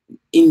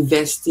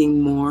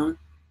investing more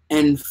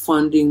and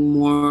funding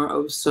more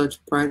of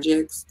such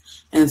projects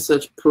and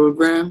such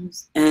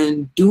programs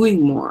and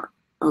doing more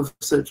of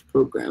such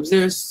programs.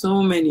 There are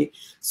so many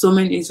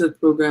such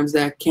programs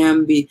that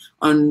can be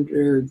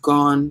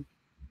undergone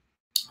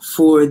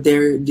for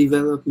their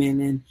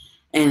development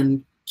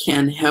and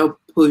can help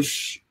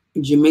push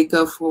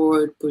Jamaica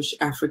forward, push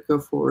Africa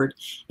forward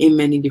in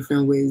many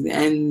different ways.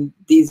 And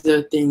these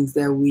are things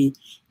that we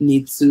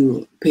need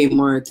to pay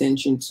more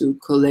attention to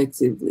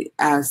collectively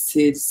as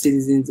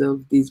citizens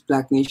of these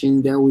Black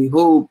nations that we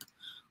hope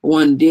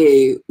one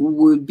day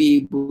would be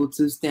able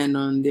to stand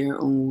on their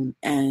own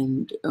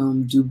and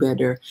do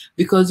better.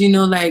 Because, you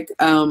know, like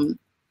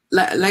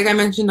I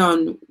mentioned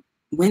on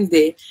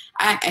Wednesday,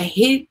 I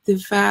hate the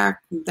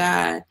fact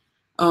that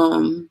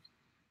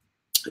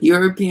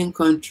European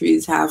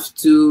countries have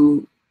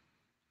to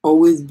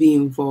always be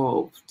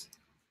involved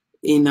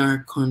in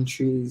our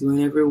countries.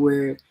 Whenever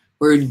we're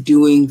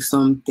doing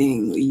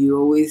something, you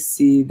always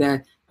see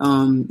that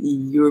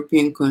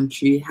European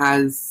country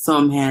has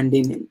some hand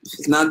in it. If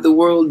it's not the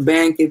World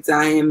Bank, it's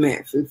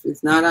IMF. If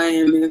it's not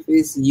IMF,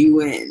 it's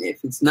UN.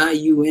 If it's not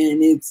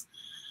UN, it's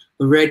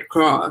Red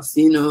Cross.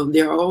 You know,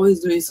 they're always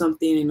doing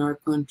something in our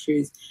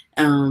countries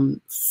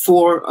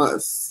for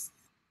us.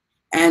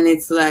 And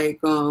it's like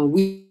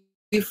we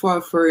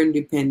fought for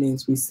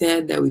independence. We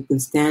said that we can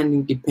stand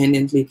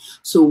independently.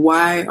 So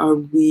why are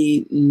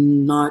we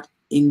not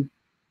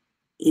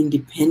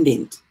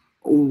independent?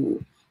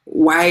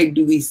 Why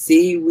do we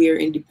say we are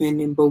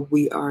independent, but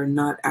we are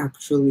not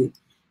actually?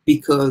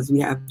 Because we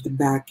have the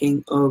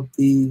backing of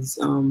these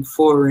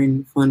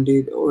foreign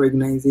funded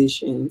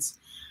organizations.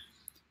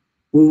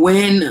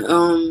 When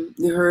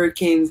the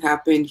hurricanes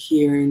happened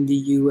here in the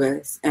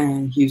US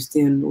and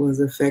Houston was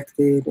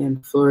affected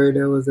and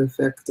Florida was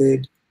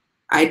affected,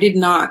 I did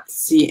not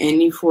see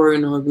any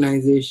foreign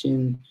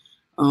organization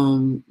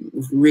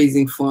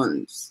raising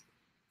funds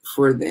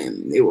for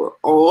them. They were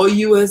all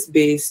US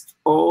based,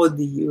 all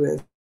the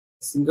US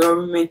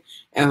government,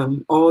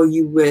 all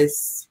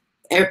US,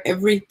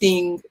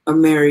 everything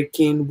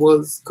American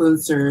was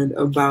concerned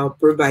about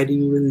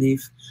providing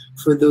relief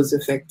for those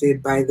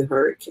affected by the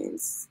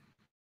hurricanes.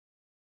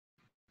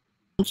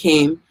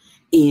 Came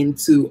in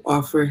to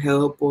offer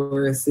help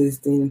or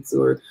assistance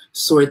or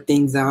sort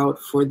things out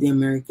for the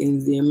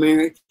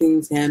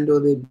Americans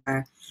handled it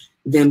by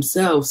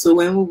themselves. So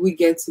when will we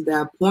get to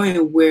that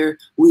point where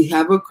we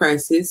have a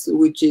crisis,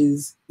 which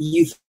is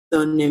youth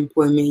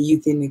unemployment,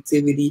 youth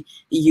inactivity,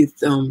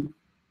 youth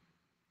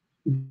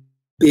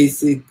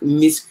basic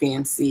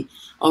miscreancy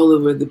all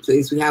over the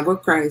place? We have a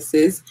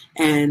crisis,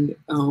 and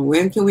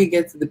when can we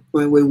get to the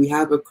point where we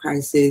have a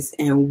crisis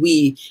and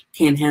we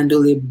can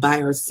handle it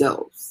by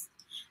ourselves?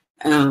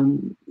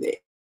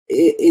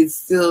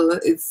 It's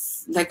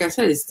like I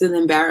said, it's still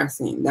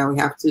embarrassing that we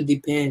have to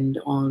depend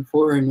on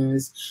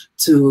foreigners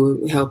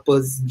to help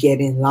us get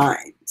in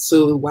line.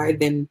 So why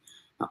then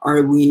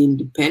are we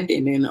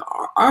independent? And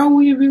are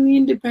we really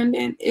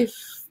independent if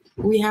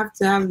we have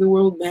to have the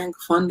World Bank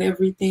fund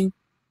everything?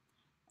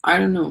 I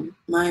don't know,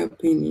 my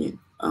opinion.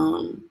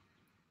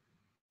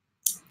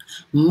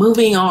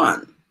 Moving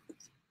on.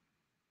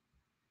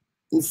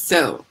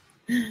 So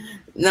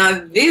now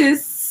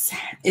this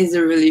is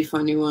a really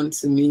funny one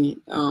to me.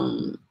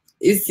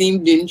 It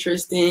seemed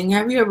interesting.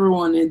 Have you ever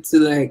wanted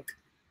to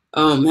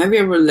have you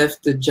ever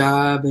left a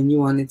job and you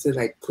wanted to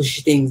like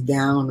push things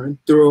down or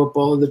throw up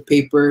all the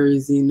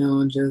papers, you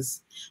know,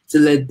 just to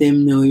let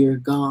them know you're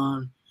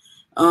gone?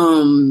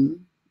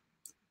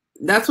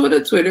 That's what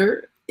a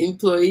Twitter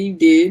employee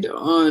did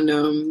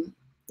on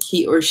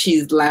he or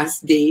she's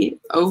last day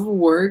of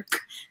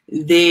work.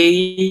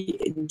 They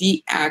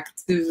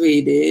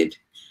deactivated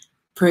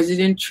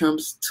President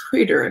Trump's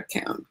Twitter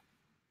account.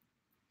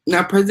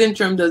 Now, President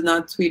Trump does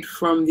not tweet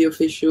from the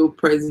official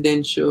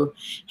presidential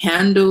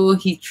handle.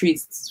 He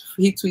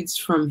tweets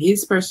from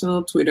his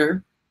personal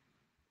Twitter,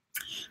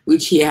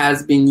 which he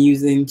has been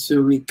using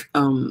to wreak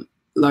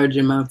large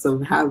amounts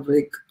of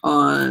havoc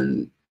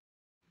on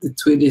the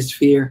Twitter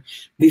sphere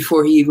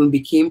before he even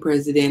became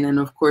president. And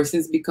of course,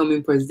 since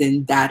becoming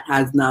president, that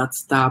has not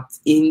stopped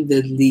in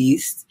the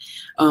least,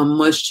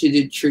 much to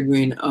the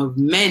chagrin of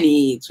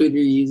many Twitter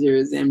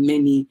users and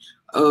many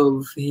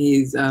of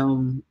his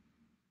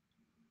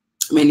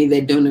many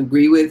that don't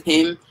agree with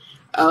him.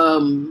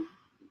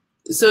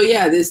 So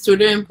yeah, this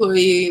Twitter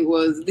employee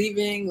was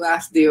leaving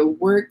last day of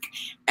work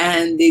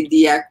and they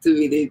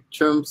deactivated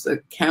Trump's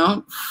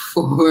account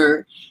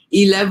for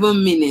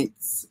 11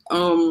 minutes.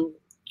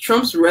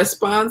 Trump's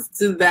response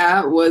to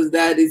that was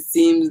that it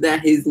seems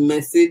that his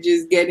message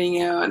is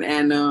getting out,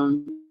 and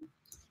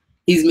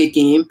he's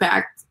making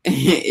impact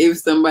if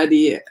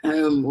somebody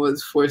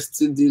was forced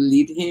to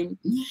delete him.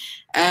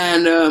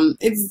 And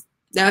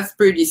that's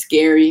pretty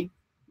scary,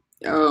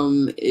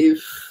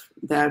 if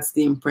that's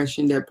the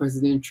impression that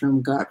President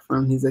Trump got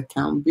from his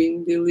account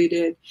being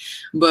deleted.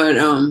 But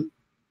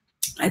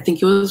I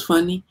think it was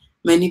funny.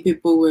 Many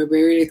people were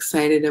very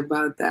excited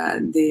about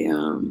that.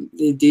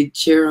 They did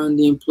cheer on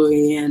the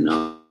employee, and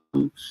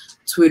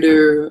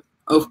Twitter,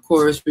 of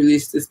course,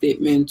 released a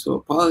statement to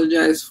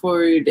apologize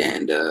for it,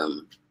 and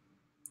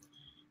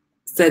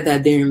said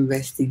that they're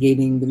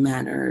investigating the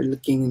matter,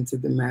 looking into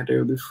the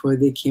matter, before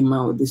they came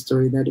out with the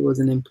story that it was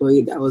an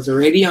employee that was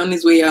already on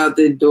his way out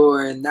the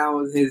door, and that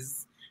was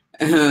his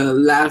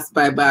last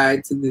bye-bye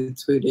to the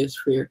Twitter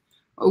sphere,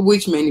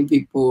 which many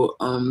people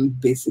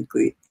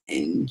basically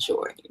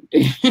enjoyed.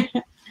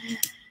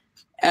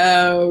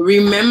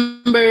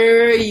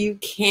 Remember, you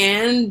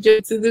can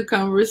jump to the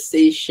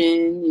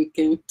conversation. You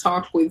can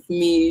talk with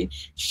me,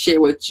 share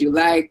what you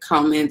like,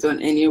 comment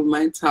on any of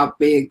my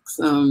topics,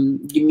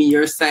 give me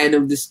your side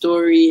of the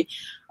story,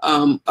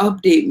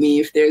 update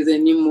me if there's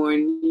any more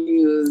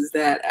news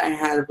that I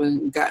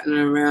haven't gotten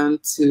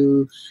around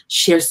to,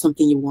 share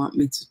something you want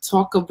me to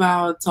talk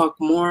about, talk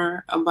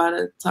more about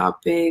a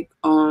topic.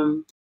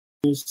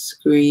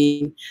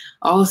 Screen.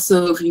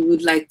 Also, if you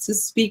would like to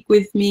speak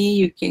with me,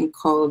 you can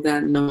call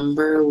that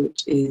number,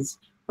 which is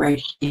right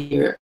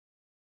here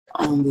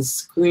on the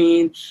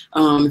screen.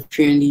 If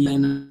you're in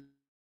the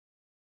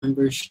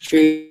number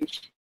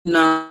straight,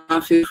 now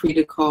feel free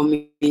to call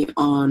me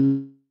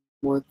on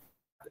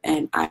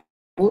WhatsApp,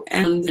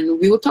 and then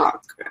we will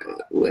talk.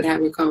 We'll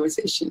have a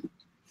conversation.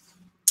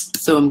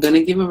 So I'm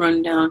gonna give a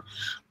rundown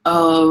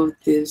of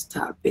these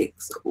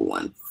topics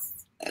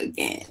once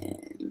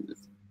again.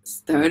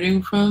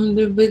 Starting from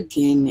the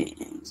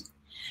beginning,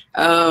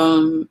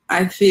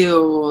 I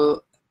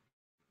feel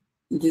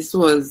this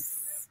was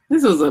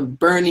a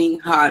burning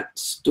hot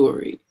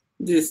story.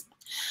 This,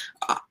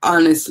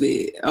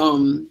 honestly,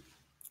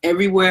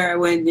 everywhere I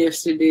went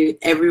yesterday,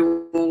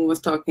 everyone was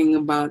talking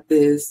about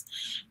this.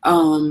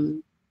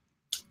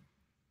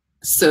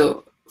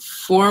 So,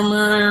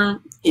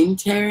 former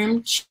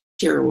interim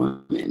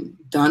chairwoman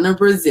Donna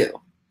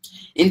Brazile,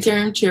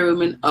 interim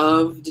chairwoman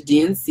of the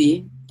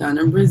DNC,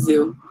 Donna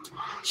Brazile,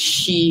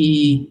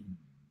 she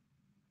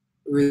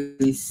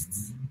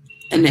released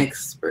an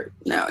expert.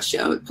 Now,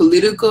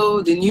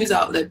 the news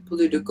outlet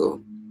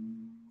Politico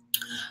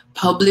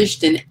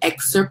published an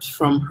excerpt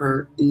from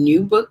her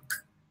new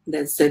book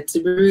that's set to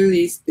be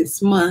released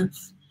this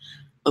month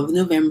of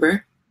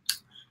November,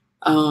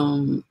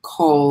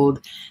 called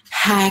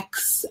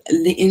Hacks: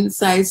 The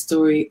Inside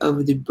Story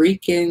of the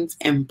Break-ins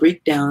and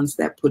Breakdowns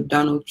That Put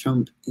Donald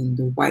Trump in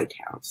the White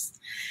House.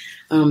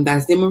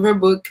 That's the name of her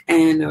book,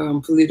 and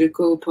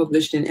Politico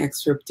published an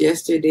excerpt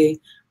yesterday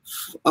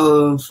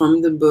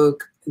from the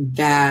book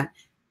that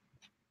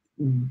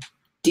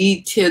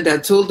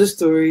told the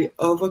story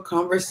of a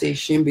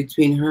conversation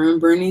between her and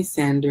Bernie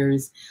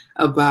Sanders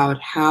about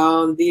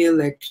how the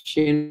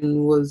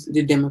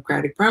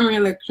Democratic primary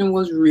election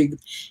was rigged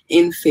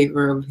in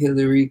favor of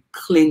Hillary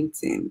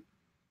Clinton.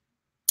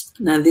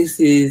 Now, this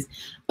is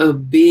a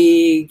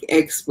big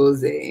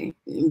expose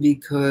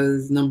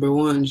because, number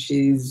one,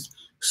 she's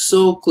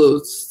so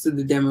close to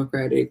the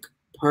Democratic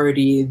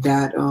Party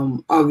that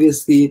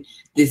obviously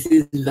this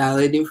is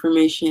valid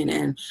information,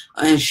 and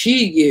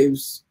she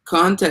gives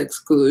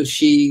context clues.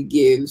 She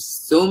gives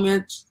so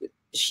much.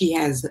 She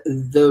has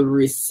the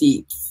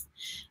receipts.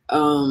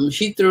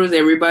 She throws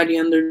everybody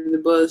under the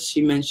bus.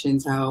 She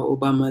mentions how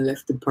Obama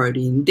left the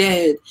party in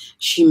debt.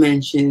 She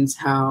mentions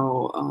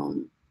how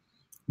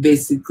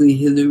basically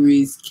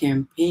Hillary's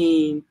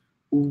campaign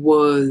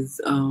was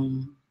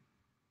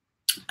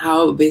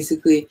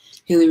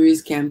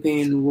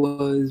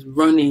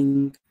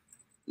running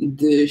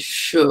the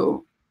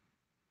show.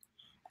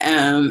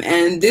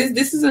 And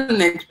this is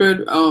an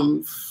expert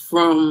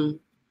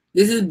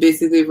this is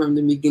basically from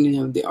the beginning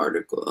of the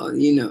article.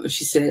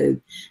 She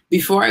said,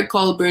 "Before I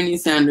called Bernie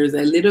Sanders,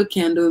 I lit a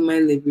candle in my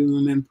living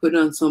room and put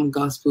on some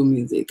gospel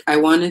music. I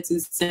wanted to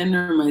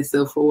center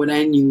myself for what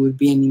I knew would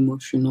be an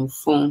emotional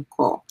phone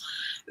call."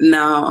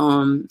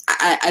 Now,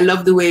 I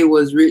love the way it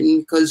was written,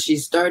 because she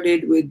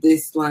started with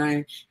this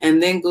line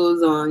and then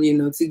goes on,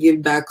 to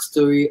give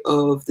backstory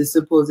of the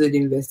supposed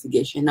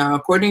investigation. Now,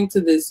 according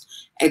to this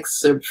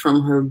excerpt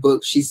from her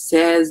book, she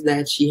says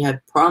that she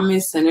had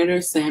promised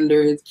Senator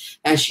Sanders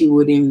that she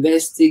would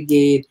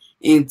investigate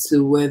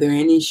into whether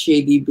any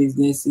shady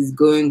business is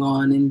going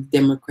on in the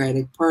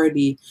Democratic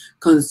Party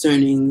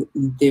concerning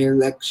their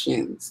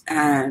elections.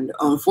 And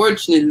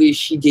unfortunately,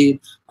 she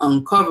did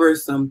uncover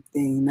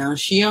something. Now,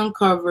 she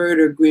uncovered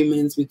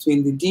agreements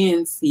between the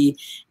DNC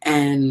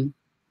and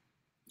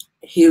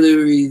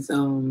Hillary's,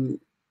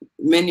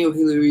 many of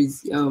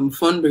Hillary's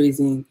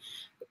fundraising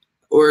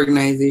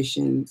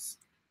organizations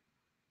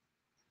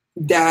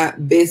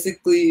that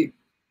basically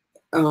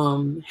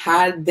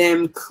had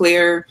them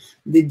clear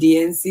the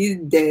DNC's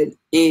debt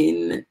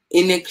in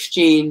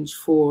exchange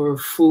for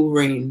full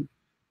reign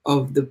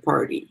of the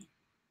party.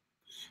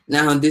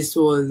 Now, this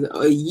was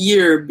a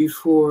year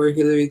before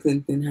Hillary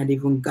Clinton had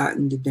even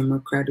gotten the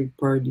Democratic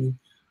Party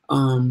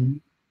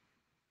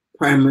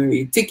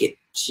primary ticket.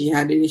 She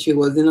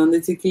wasn't on the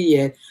ticket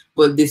yet,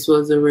 but this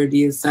was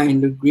already a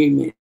signed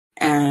agreement.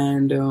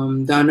 And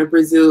Donna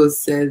Brazile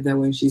said that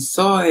when she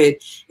saw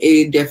it,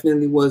 it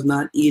definitely was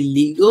not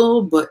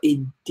illegal, but it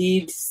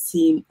did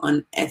seem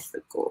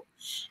unethical.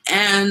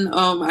 And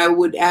I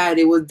would add,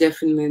 it was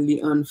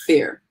definitely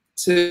unfair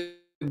to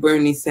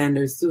Bernie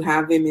Sanders to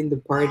have him in the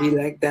party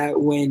like that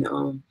when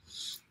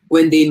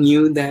they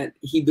knew that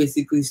he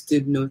basically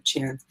stood no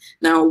chance.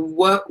 Now,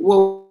 what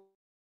was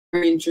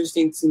very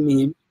interesting to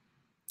me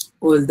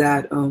was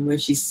that when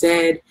she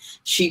said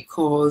she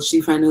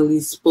finally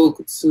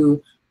spoke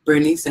to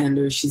Bernie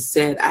Sanders. She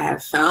said, "I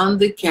have found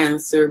the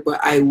cancer, but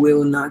I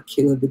will not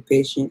kill the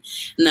patient."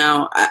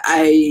 Now,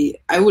 I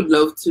would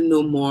love to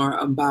know more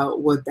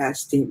about what that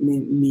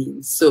statement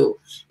means. So,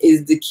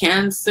 is the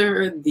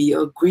cancer the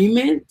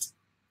agreement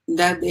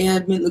that they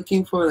had been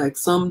looking for, like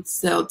some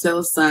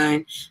telltale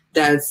sign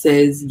that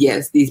says,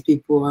 yes, these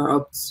people are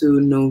up to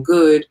no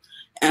good?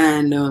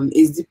 And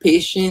is the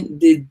patient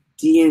the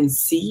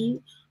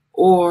DNC?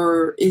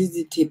 Or is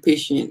the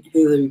patient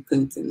Hillary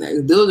Clinton?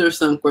 Like, those are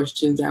some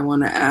questions I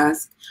want to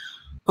ask.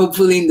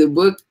 Hopefully in the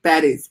book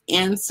that is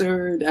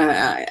answered.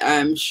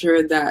 I'm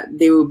sure that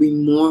there will be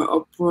more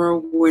uproar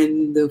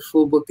when the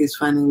full book is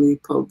finally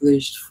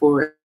published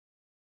for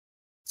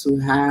to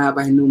have.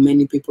 I know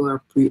many people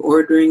are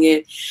pre-ordering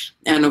it.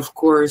 And of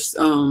course,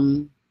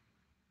 President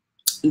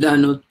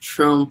Donald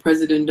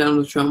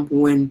Trump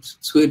went to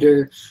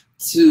Twitter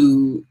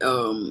to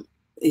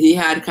he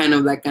had kind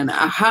of like an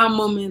aha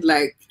moment,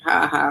 like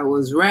I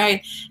was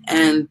right,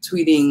 and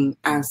tweeting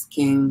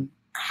asking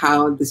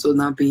how this was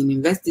not being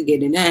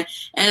investigated. And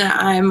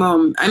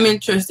I'm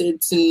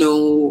interested to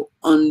know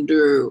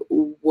under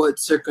what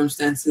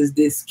circumstances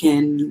this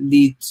can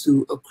lead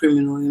to a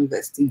criminal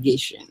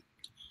investigation.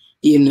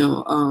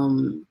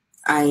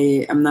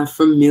 I am not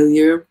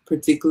familiar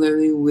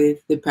particularly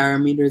with the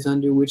parameters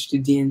under which the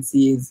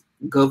DNC is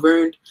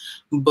governed,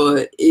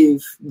 but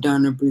if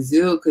Donna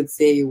Brazile could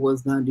say it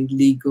was not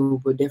illegal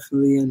but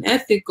definitely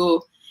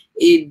unethical,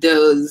 it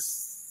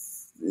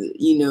does,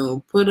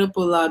 put up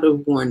a lot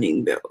of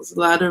warning bells, a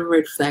lot of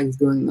red flags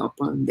going up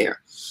on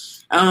there.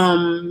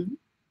 I'm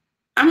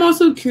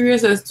also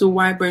curious as to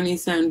why Bernie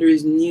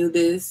Sanders knew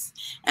this,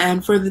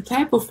 and for the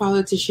type of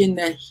politician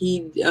that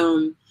he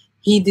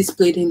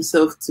displayed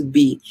himself to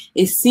be.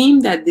 It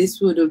seemed that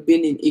this would have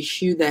been an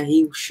issue that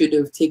he should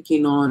have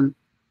taken on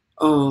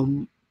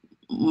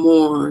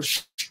more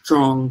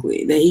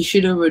strongly, that he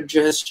should have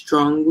addressed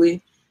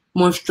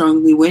more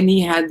strongly when he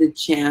had the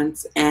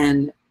chance.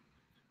 And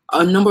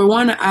number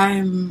one,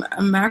 I'm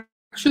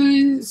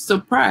actually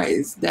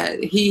surprised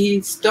that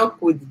he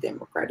stuck with the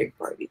Democratic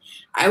Party.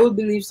 I would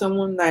believe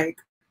someone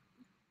like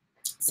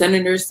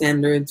Senator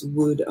Sanders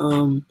would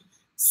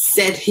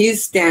set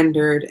his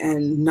standard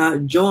and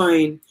not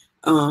join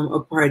a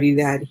party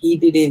that he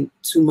didn't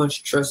too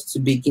much trust to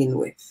begin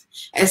with,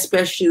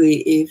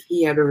 especially if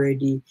he had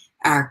already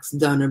asked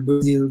Donna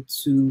Brazile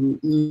to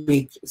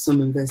make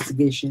some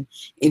investigation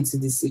into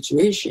the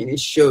situation. It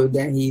showed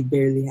that he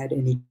barely had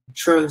any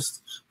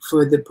trust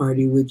for the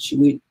party with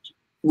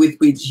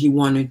which he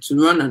wanted to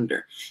run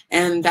under.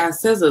 And that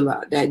says a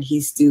lot, that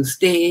he still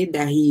stayed,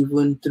 that he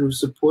even threw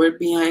support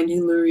behind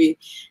Hillary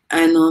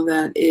and all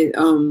that.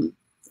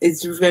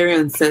 It's very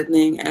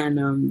unsettling, and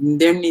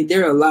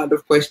there are a lot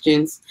of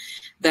questions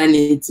that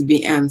need to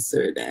be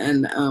answered.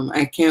 And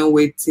I can't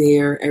wait to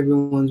hear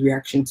everyone's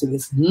reaction to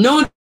this.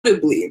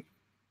 Notably,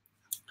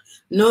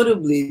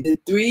 the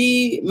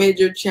three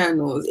major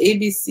channels,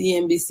 ABC,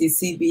 NBC,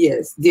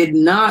 CBS, did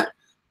not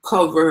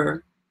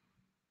cover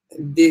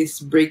this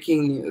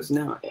breaking news.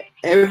 Now,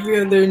 every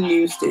other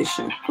news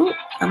station. Oh,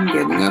 I'm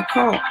getting a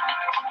call.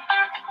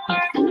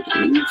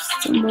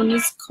 Oops, someone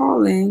is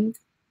calling.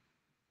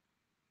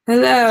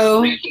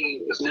 Hello.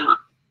 Breaking news now.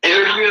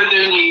 Every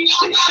other news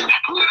station.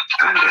 Oh,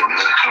 I'm getting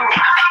a call.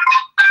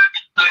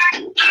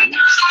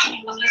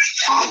 Someone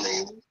is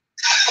calling.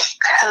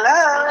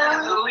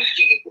 Hello.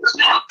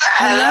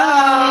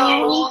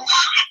 Hello.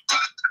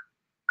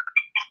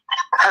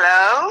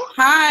 Hello.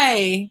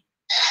 Hi.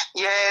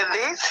 Yeah,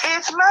 this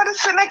is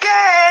Madison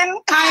again.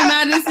 Hi,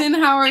 Madison.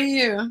 How are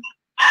you?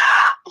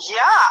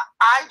 Yeah,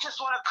 I just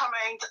want to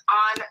comment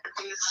on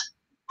this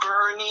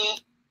Bernie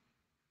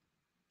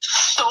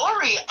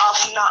story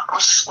of not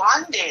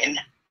responding.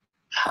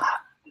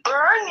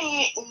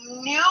 Bernie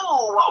knew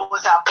what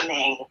was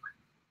happening.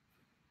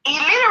 He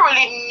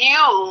literally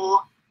knew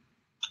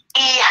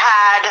he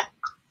had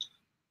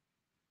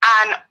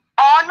an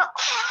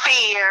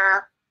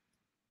unfair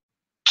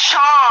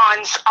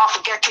chance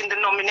of getting the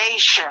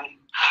nomination.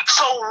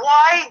 So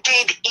why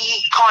did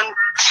he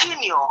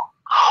continue?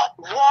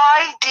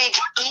 Why did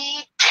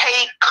he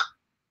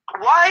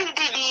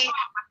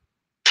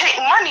take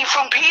money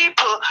from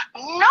people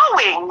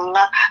knowing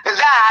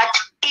that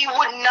he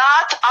would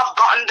not have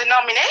gotten the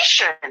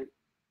nomination?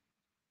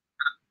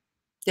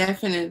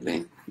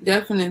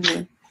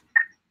 Definitely.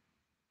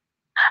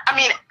 I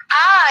mean,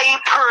 I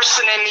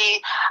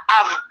personally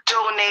have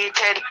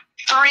donated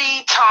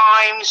 3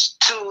 times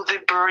to the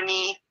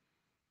Bernie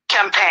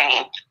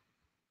campaign.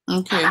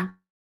 Okay.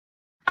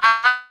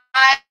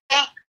 I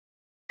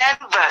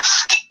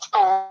invest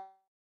for.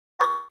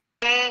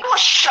 I was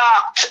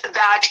shocked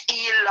that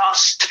he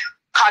lost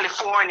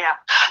California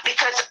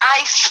because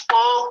I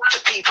spoke to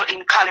people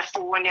in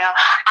California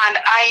and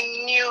I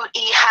knew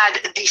he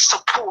had the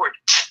support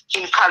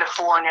in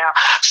California.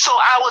 So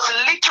I was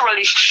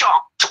literally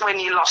shocked when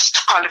he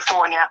lost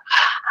California.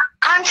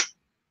 And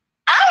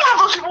I'm one of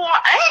those people who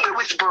are angry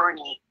with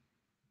Bernie.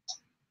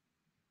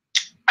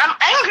 I'm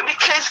angry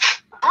because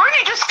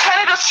Bernie just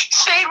kind of just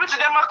stayed with the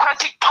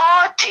Democratic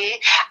Party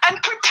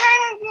and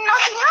pretend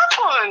nothing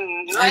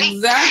happened. Like,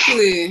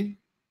 exactly.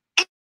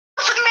 it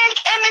doesn't make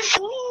any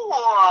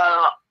fool.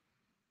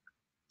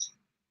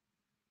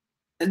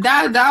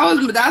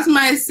 That's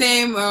my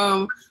same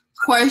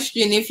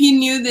question. If he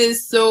knew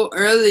this so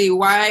early,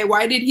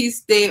 why did he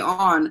stay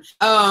on?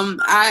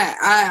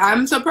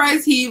 I'm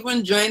surprised he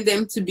even joined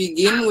them to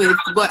begin with.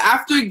 But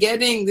after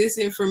getting this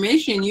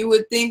information, you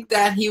would think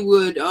that he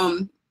would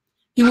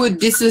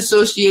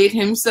disassociate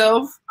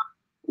himself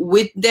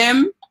with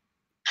them.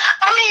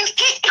 I mean,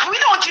 we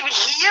don't even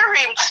hear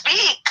him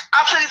speak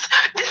after this.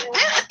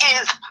 This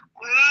is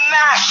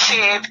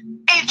massive.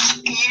 It's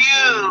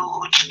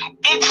huge.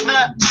 It's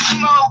the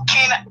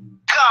smoking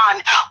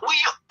gun. We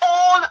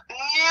all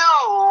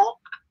knew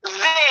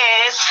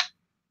this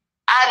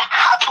had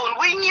happened.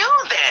 We knew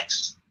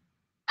this.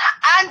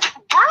 And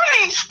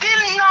Bernie's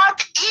still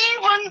not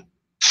even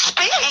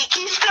speak.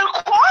 He's still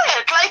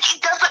quiet. Like,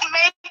 it doesn't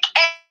make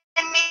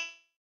any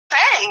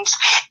sense.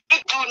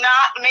 It do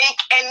not make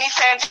any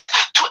sense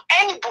to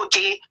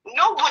anybody.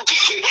 Nobody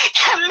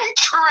can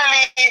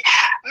literally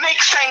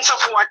make sense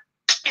of what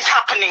is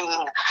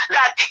happening.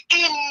 That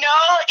he had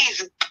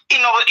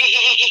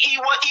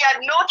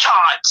no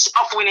chance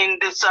of winning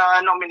this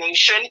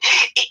nomination.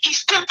 He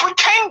still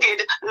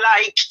pretended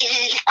like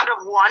he could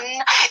have won.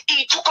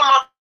 He took a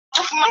lot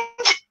of money.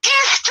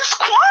 He's just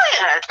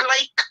quiet.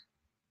 Like,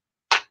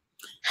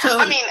 so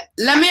I mean,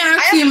 let me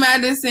ask you,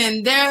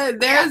 Madison.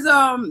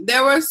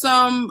 There were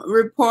some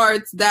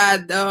reports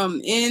that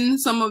in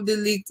some of the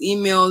leaked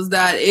emails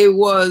that it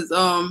was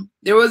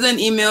there was an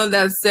email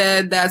that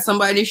said that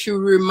somebody should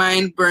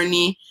remind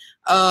Bernie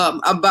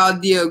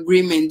about the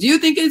agreement. Do you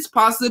think it's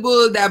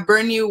possible that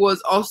Bernie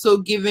was also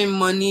giving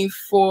money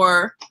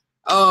for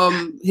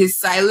his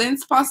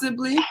silence,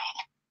 possibly?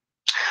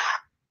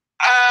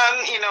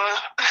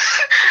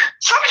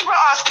 Some people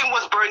are asking,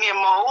 was Bernie a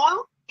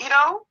mole?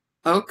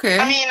 Okay.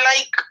 I mean,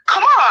 like,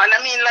 come on.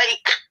 I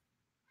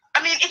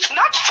mean, it's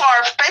not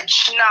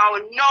far-fetched now,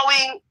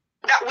 knowing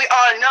that we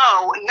all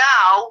know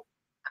now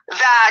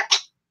that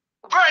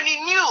Bernie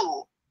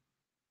knew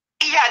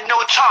he had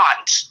no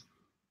chance.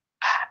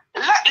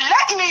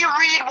 Let me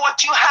read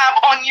what you have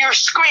on your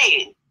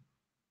screen.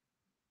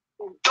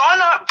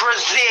 Donna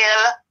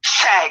Brazile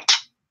said,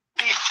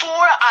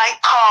 "Before I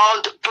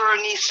called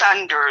Bernie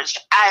Sanders,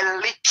 I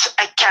lit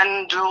a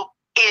candle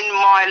in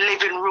my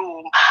living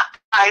room.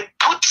 I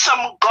put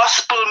some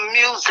gospel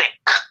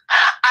music.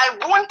 I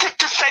wanted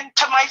to send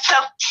to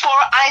myself, for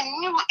I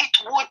knew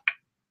it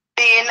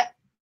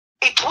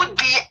would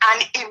be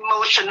an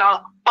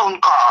emotional phone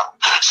call."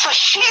 So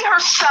she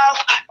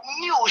herself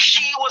knew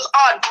she was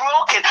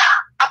heartbroken.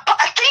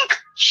 I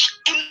think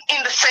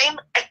in the same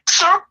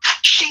excerpt,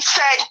 she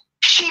said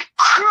she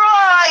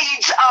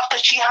cried after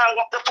she hung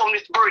up the phone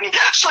with Bernie.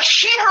 So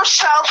she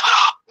herself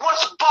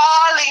was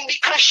bawling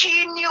because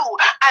she knew.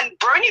 And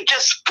Bernie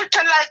just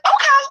pretended like,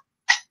 okay,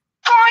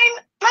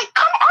 fine. Like,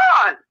 come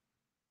on.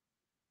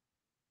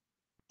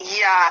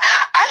 Yeah,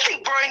 I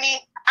think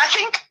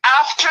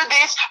after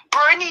this,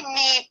 Bernie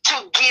need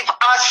to give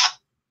us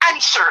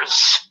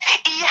answers.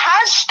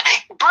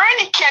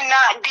 Bernie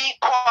cannot be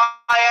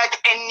quiet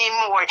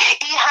anymore.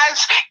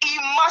 He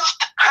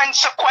must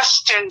answer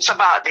questions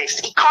about this.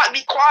 He can't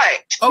be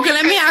quiet. Okay,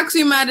 let me ask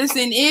you,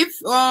 Madison,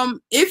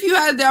 if you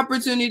had the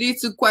opportunity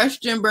to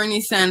question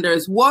Bernie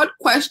Sanders, what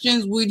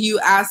questions would you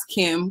ask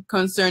him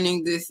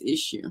concerning this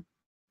issue?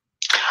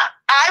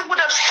 I would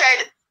have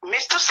said,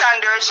 Mr.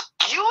 Sanders,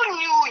 you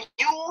knew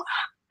you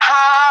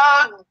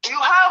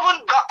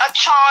haven't got a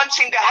chance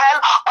in the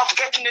hell of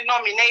getting the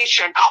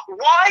nomination.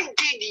 Why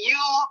did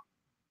you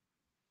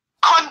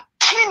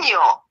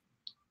continue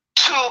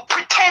to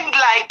pretend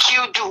like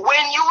you do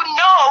when you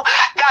know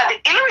that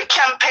the Hillary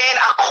campaign,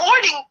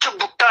 according to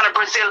Donna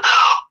Brazile,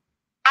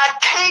 are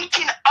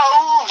taking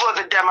over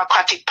the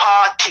Democratic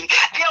Party?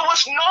 There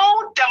was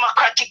no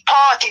Democratic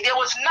Party. There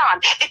was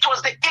none. It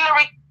was the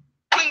Hillary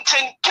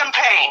Clinton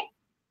campaign.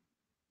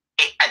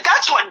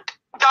 That's what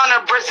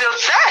Donna Brazile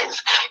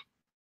says.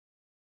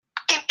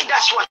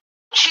 That's what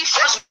she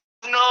says.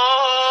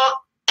 No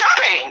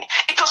campaign.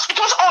 It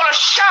was all a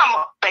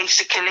sham,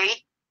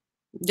 basically.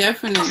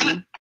 Definitely.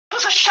 It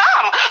was a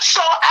sham.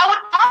 So I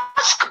would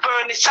ask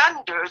Bernie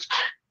Sanders,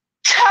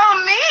 tell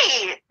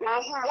me,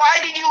 why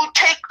did you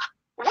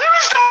where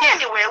is the money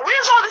anyway?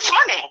 Where's all this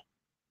money?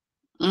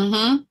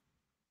 Mm-hmm.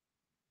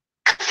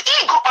 Because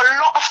he got a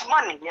lot of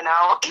money, you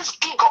know. He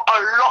got a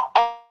lot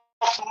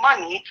of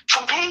money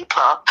from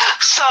paper.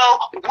 So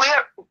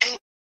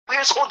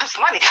where's all this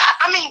money?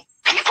 I mean,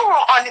 people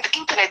are on the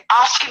internet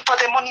asking for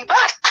their money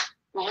back.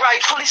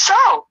 Rightfully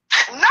so.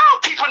 Now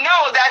people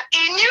know that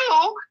he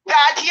knew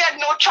that he had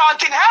no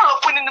chance in hell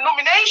of winning the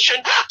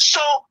nomination. So,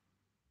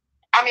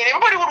 I mean,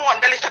 everybody would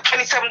want at least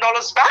 $27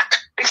 back,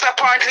 because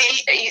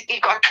apparently he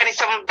got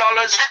 $27.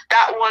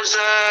 That was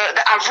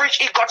the average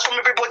he got from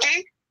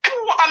everybody.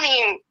 I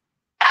mean,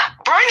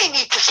 Bernie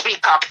needs to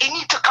speak up. He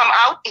needs to come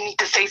out. He needs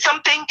to say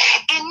something.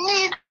 He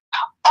needs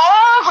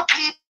all the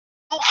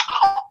people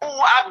who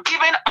have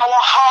given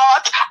our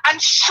heart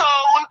and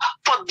soul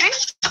for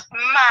this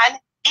man.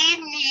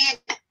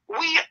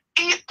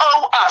 He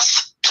owe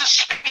us to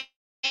speak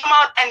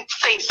out and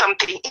say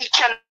something. He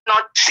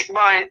cannot sit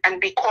by and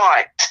be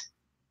quiet.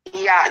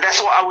 Yeah,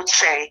 that's what I would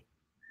say,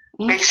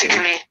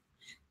 basically.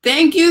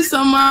 Thank you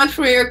so much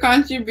for your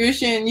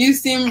contribution. You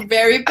seem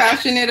very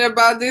passionate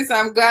about this.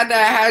 I'm glad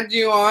that I had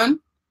you on.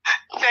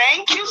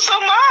 Thank you so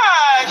much.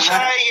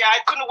 I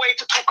couldn't wait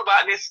to talk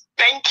about this.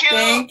 Thank you.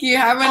 Thank you.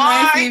 Have a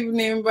nice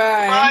evening.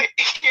 Bye. Bye.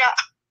 Yeah.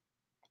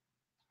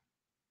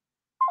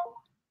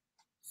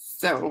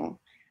 So,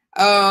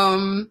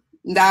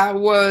 that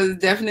was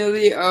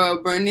definitely a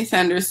Bernie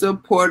Sanders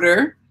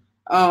supporter,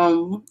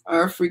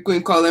 our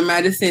frequent caller,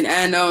 Madison,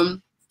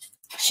 and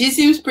she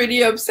seems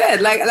pretty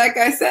upset. Like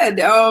I said,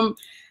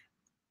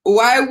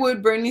 why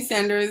would Bernie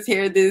Sanders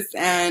hear this?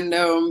 And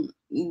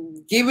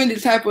given the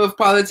type of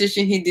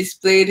politician he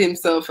displayed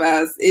himself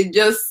as, it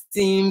just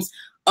seems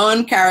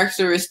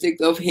uncharacteristic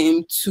of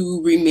him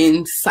to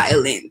remain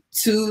silent,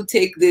 to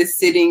take this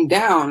sitting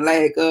down.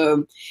 Like,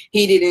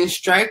 he didn't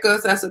strike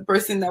us as a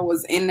person that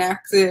was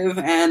inactive,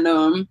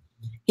 and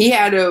he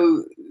had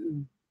a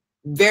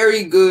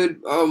very good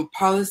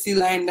policy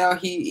lined out.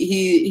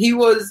 He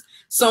was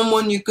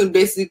someone you could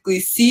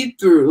basically see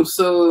through.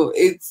 So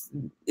it's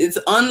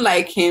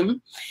unlike him,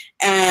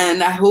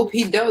 and I hope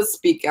he does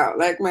speak out.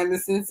 Like my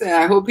listener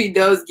said, I hope he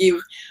does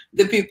give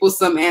the people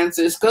some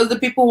answers, because the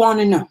people want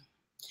to know.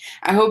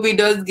 I hope he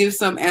does give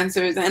some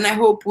answers, and I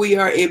hope we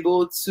are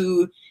able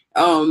to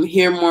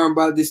hear more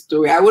about this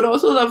story. I would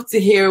also love to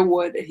hear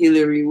what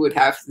Hillary would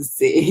have to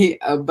say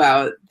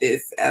about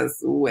this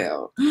as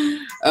well.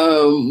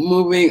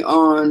 Moving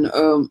on,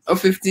 a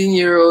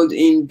 15-year-old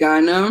in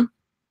Ghana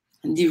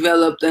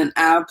developed an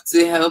app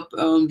to help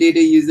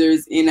data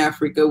users in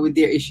Africa with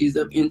their issues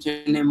of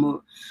internet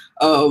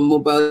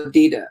mobile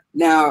data.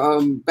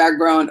 Now,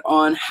 background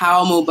on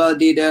how mobile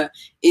data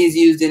is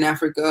used in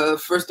Africa.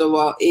 First of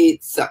all,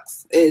 it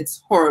sucks.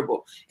 It's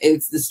horrible.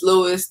 It's the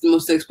slowest,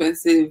 most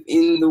expensive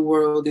in the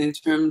world in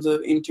terms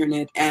of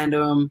internet,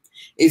 and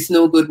it's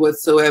no good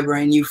whatsoever.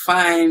 And you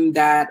find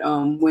that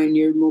when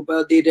your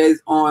mobile data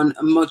is on,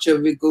 much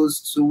of it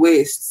goes to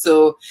waste.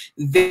 So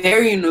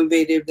very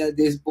innovative that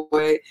this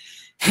boy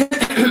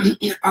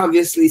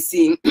obviously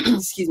seeing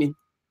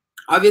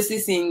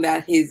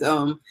that his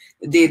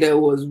data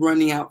was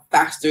running out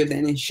faster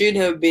than it should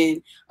have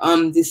been,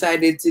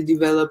 decided to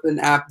develop an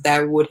app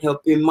that would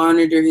help him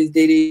monitor his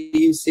data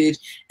usage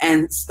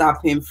and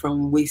stop him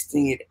from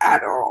wasting it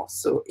at all.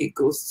 So it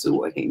goes to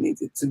what he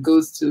needs it to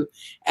go to.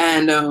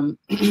 And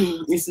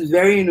this is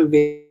very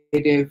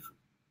innovative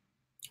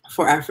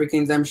for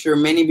Africans. I'm sure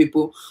many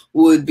people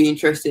would be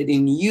interested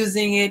in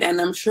using it, and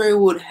I'm sure it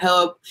would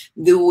help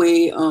the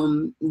way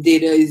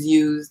data is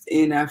used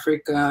in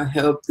Africa,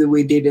 help the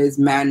way data is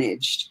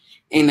managed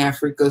in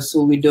Africa,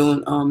 so we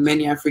don't,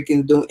 many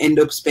Africans don't end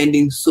up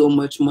spending so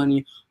much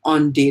money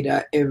on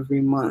data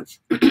every month.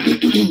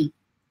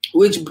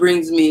 Which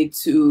brings me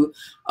to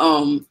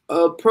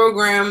a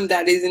program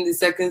that is in the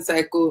second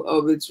cycle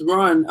of its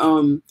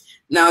run.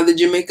 Now, the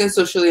Jamaica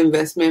Social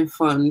Investment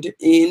Fund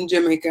in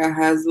Jamaica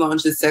has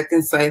launched the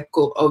second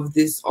cycle of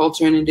this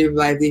alternative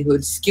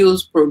livelihood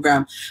skills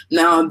program.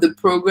 Now, the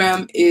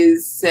program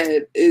is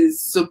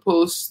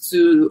supposed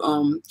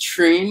to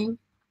train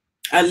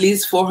at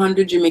least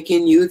 400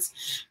 Jamaican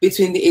youths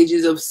between the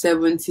ages of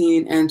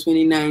 17 and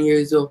 29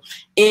 years old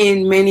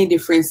in many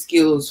different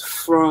skills,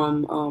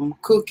 from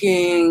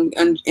cooking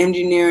and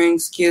engineering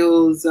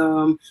skills,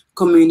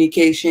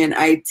 communication,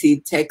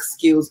 IT, tech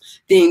skills,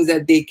 things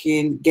that they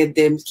can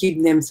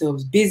keep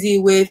themselves busy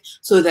with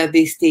so that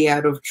they stay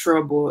out of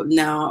trouble.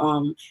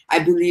 Now, I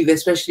believe,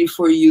 especially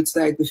for youths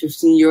like the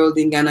 15-year-old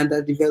in Ghana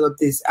that developed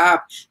this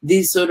app,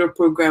 these sort of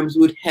programs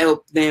would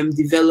help them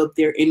develop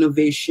their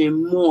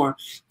innovation more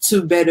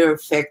to better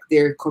affect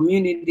their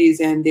communities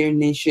and their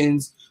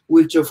nations,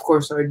 which of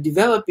course are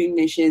developing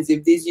nations.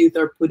 If these youth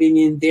are putting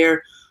in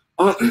their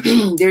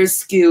their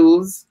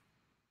skills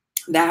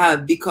that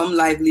have become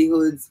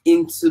livelihoods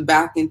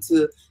back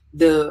into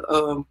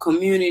the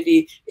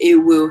community, it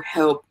will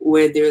help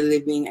where they're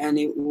living, and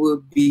it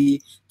will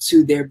be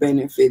to their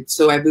benefit.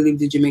 So I believe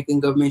the Jamaican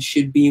government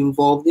should be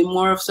involved in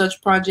more of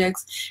such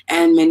projects,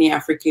 and many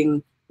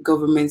African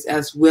governments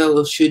as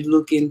well should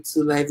look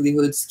into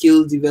livelihood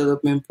skill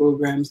development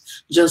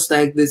programs just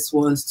like this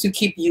ones to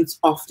keep youth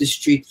off the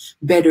street,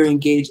 better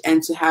engaged,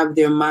 and to have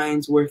their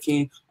minds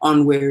working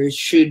on where it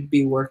should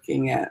be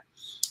working at.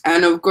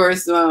 And of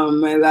course,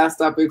 my last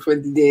topic for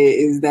the day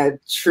is that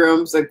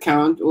Trump's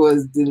account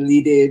was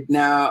deleted.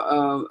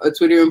 Now, a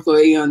Twitter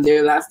employee on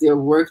their last day of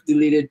work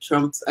deleted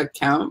Trump's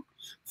account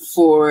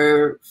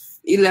for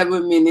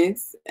 11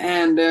 minutes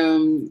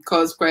and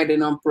caused quite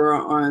an uproar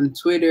on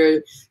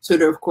Twitter.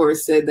 Twitter, of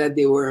course, said that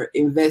they were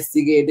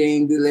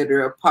investigating. The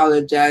letter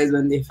apologized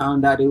when they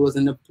found out it was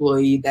an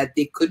employee that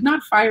they could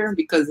not fire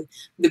because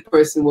the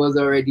person was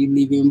already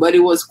leaving. But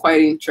it was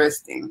quite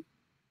interesting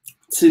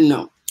to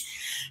know.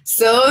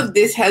 So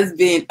this has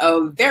been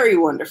a very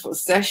wonderful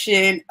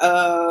session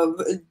of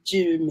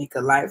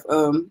Jamaica Live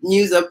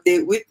news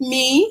update with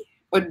me,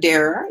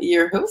 Odera,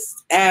 your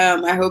host.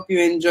 I hope you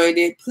enjoyed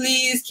it.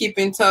 Please keep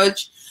in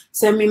touch.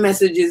 Send me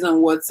messages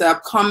on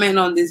WhatsApp. Comment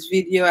on this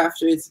video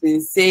after it's been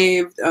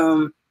saved.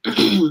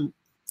 You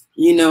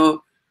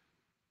know,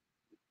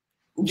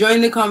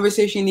 join the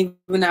conversation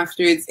even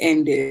after it's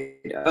ended.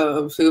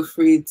 Feel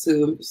free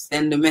to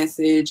send a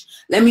message.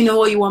 Let me know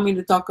what you want me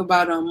to talk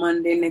about on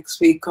Monday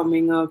next week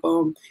coming up.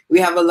 We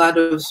have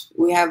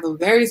a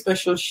very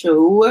special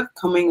show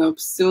coming up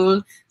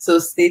soon, so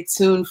stay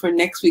tuned for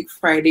next week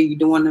Friday. You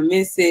don't want to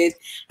miss it.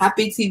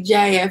 Happy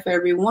TGIF,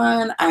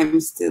 everyone. I'm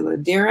still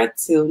Adara.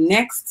 Till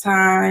next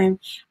time.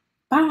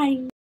 Bye.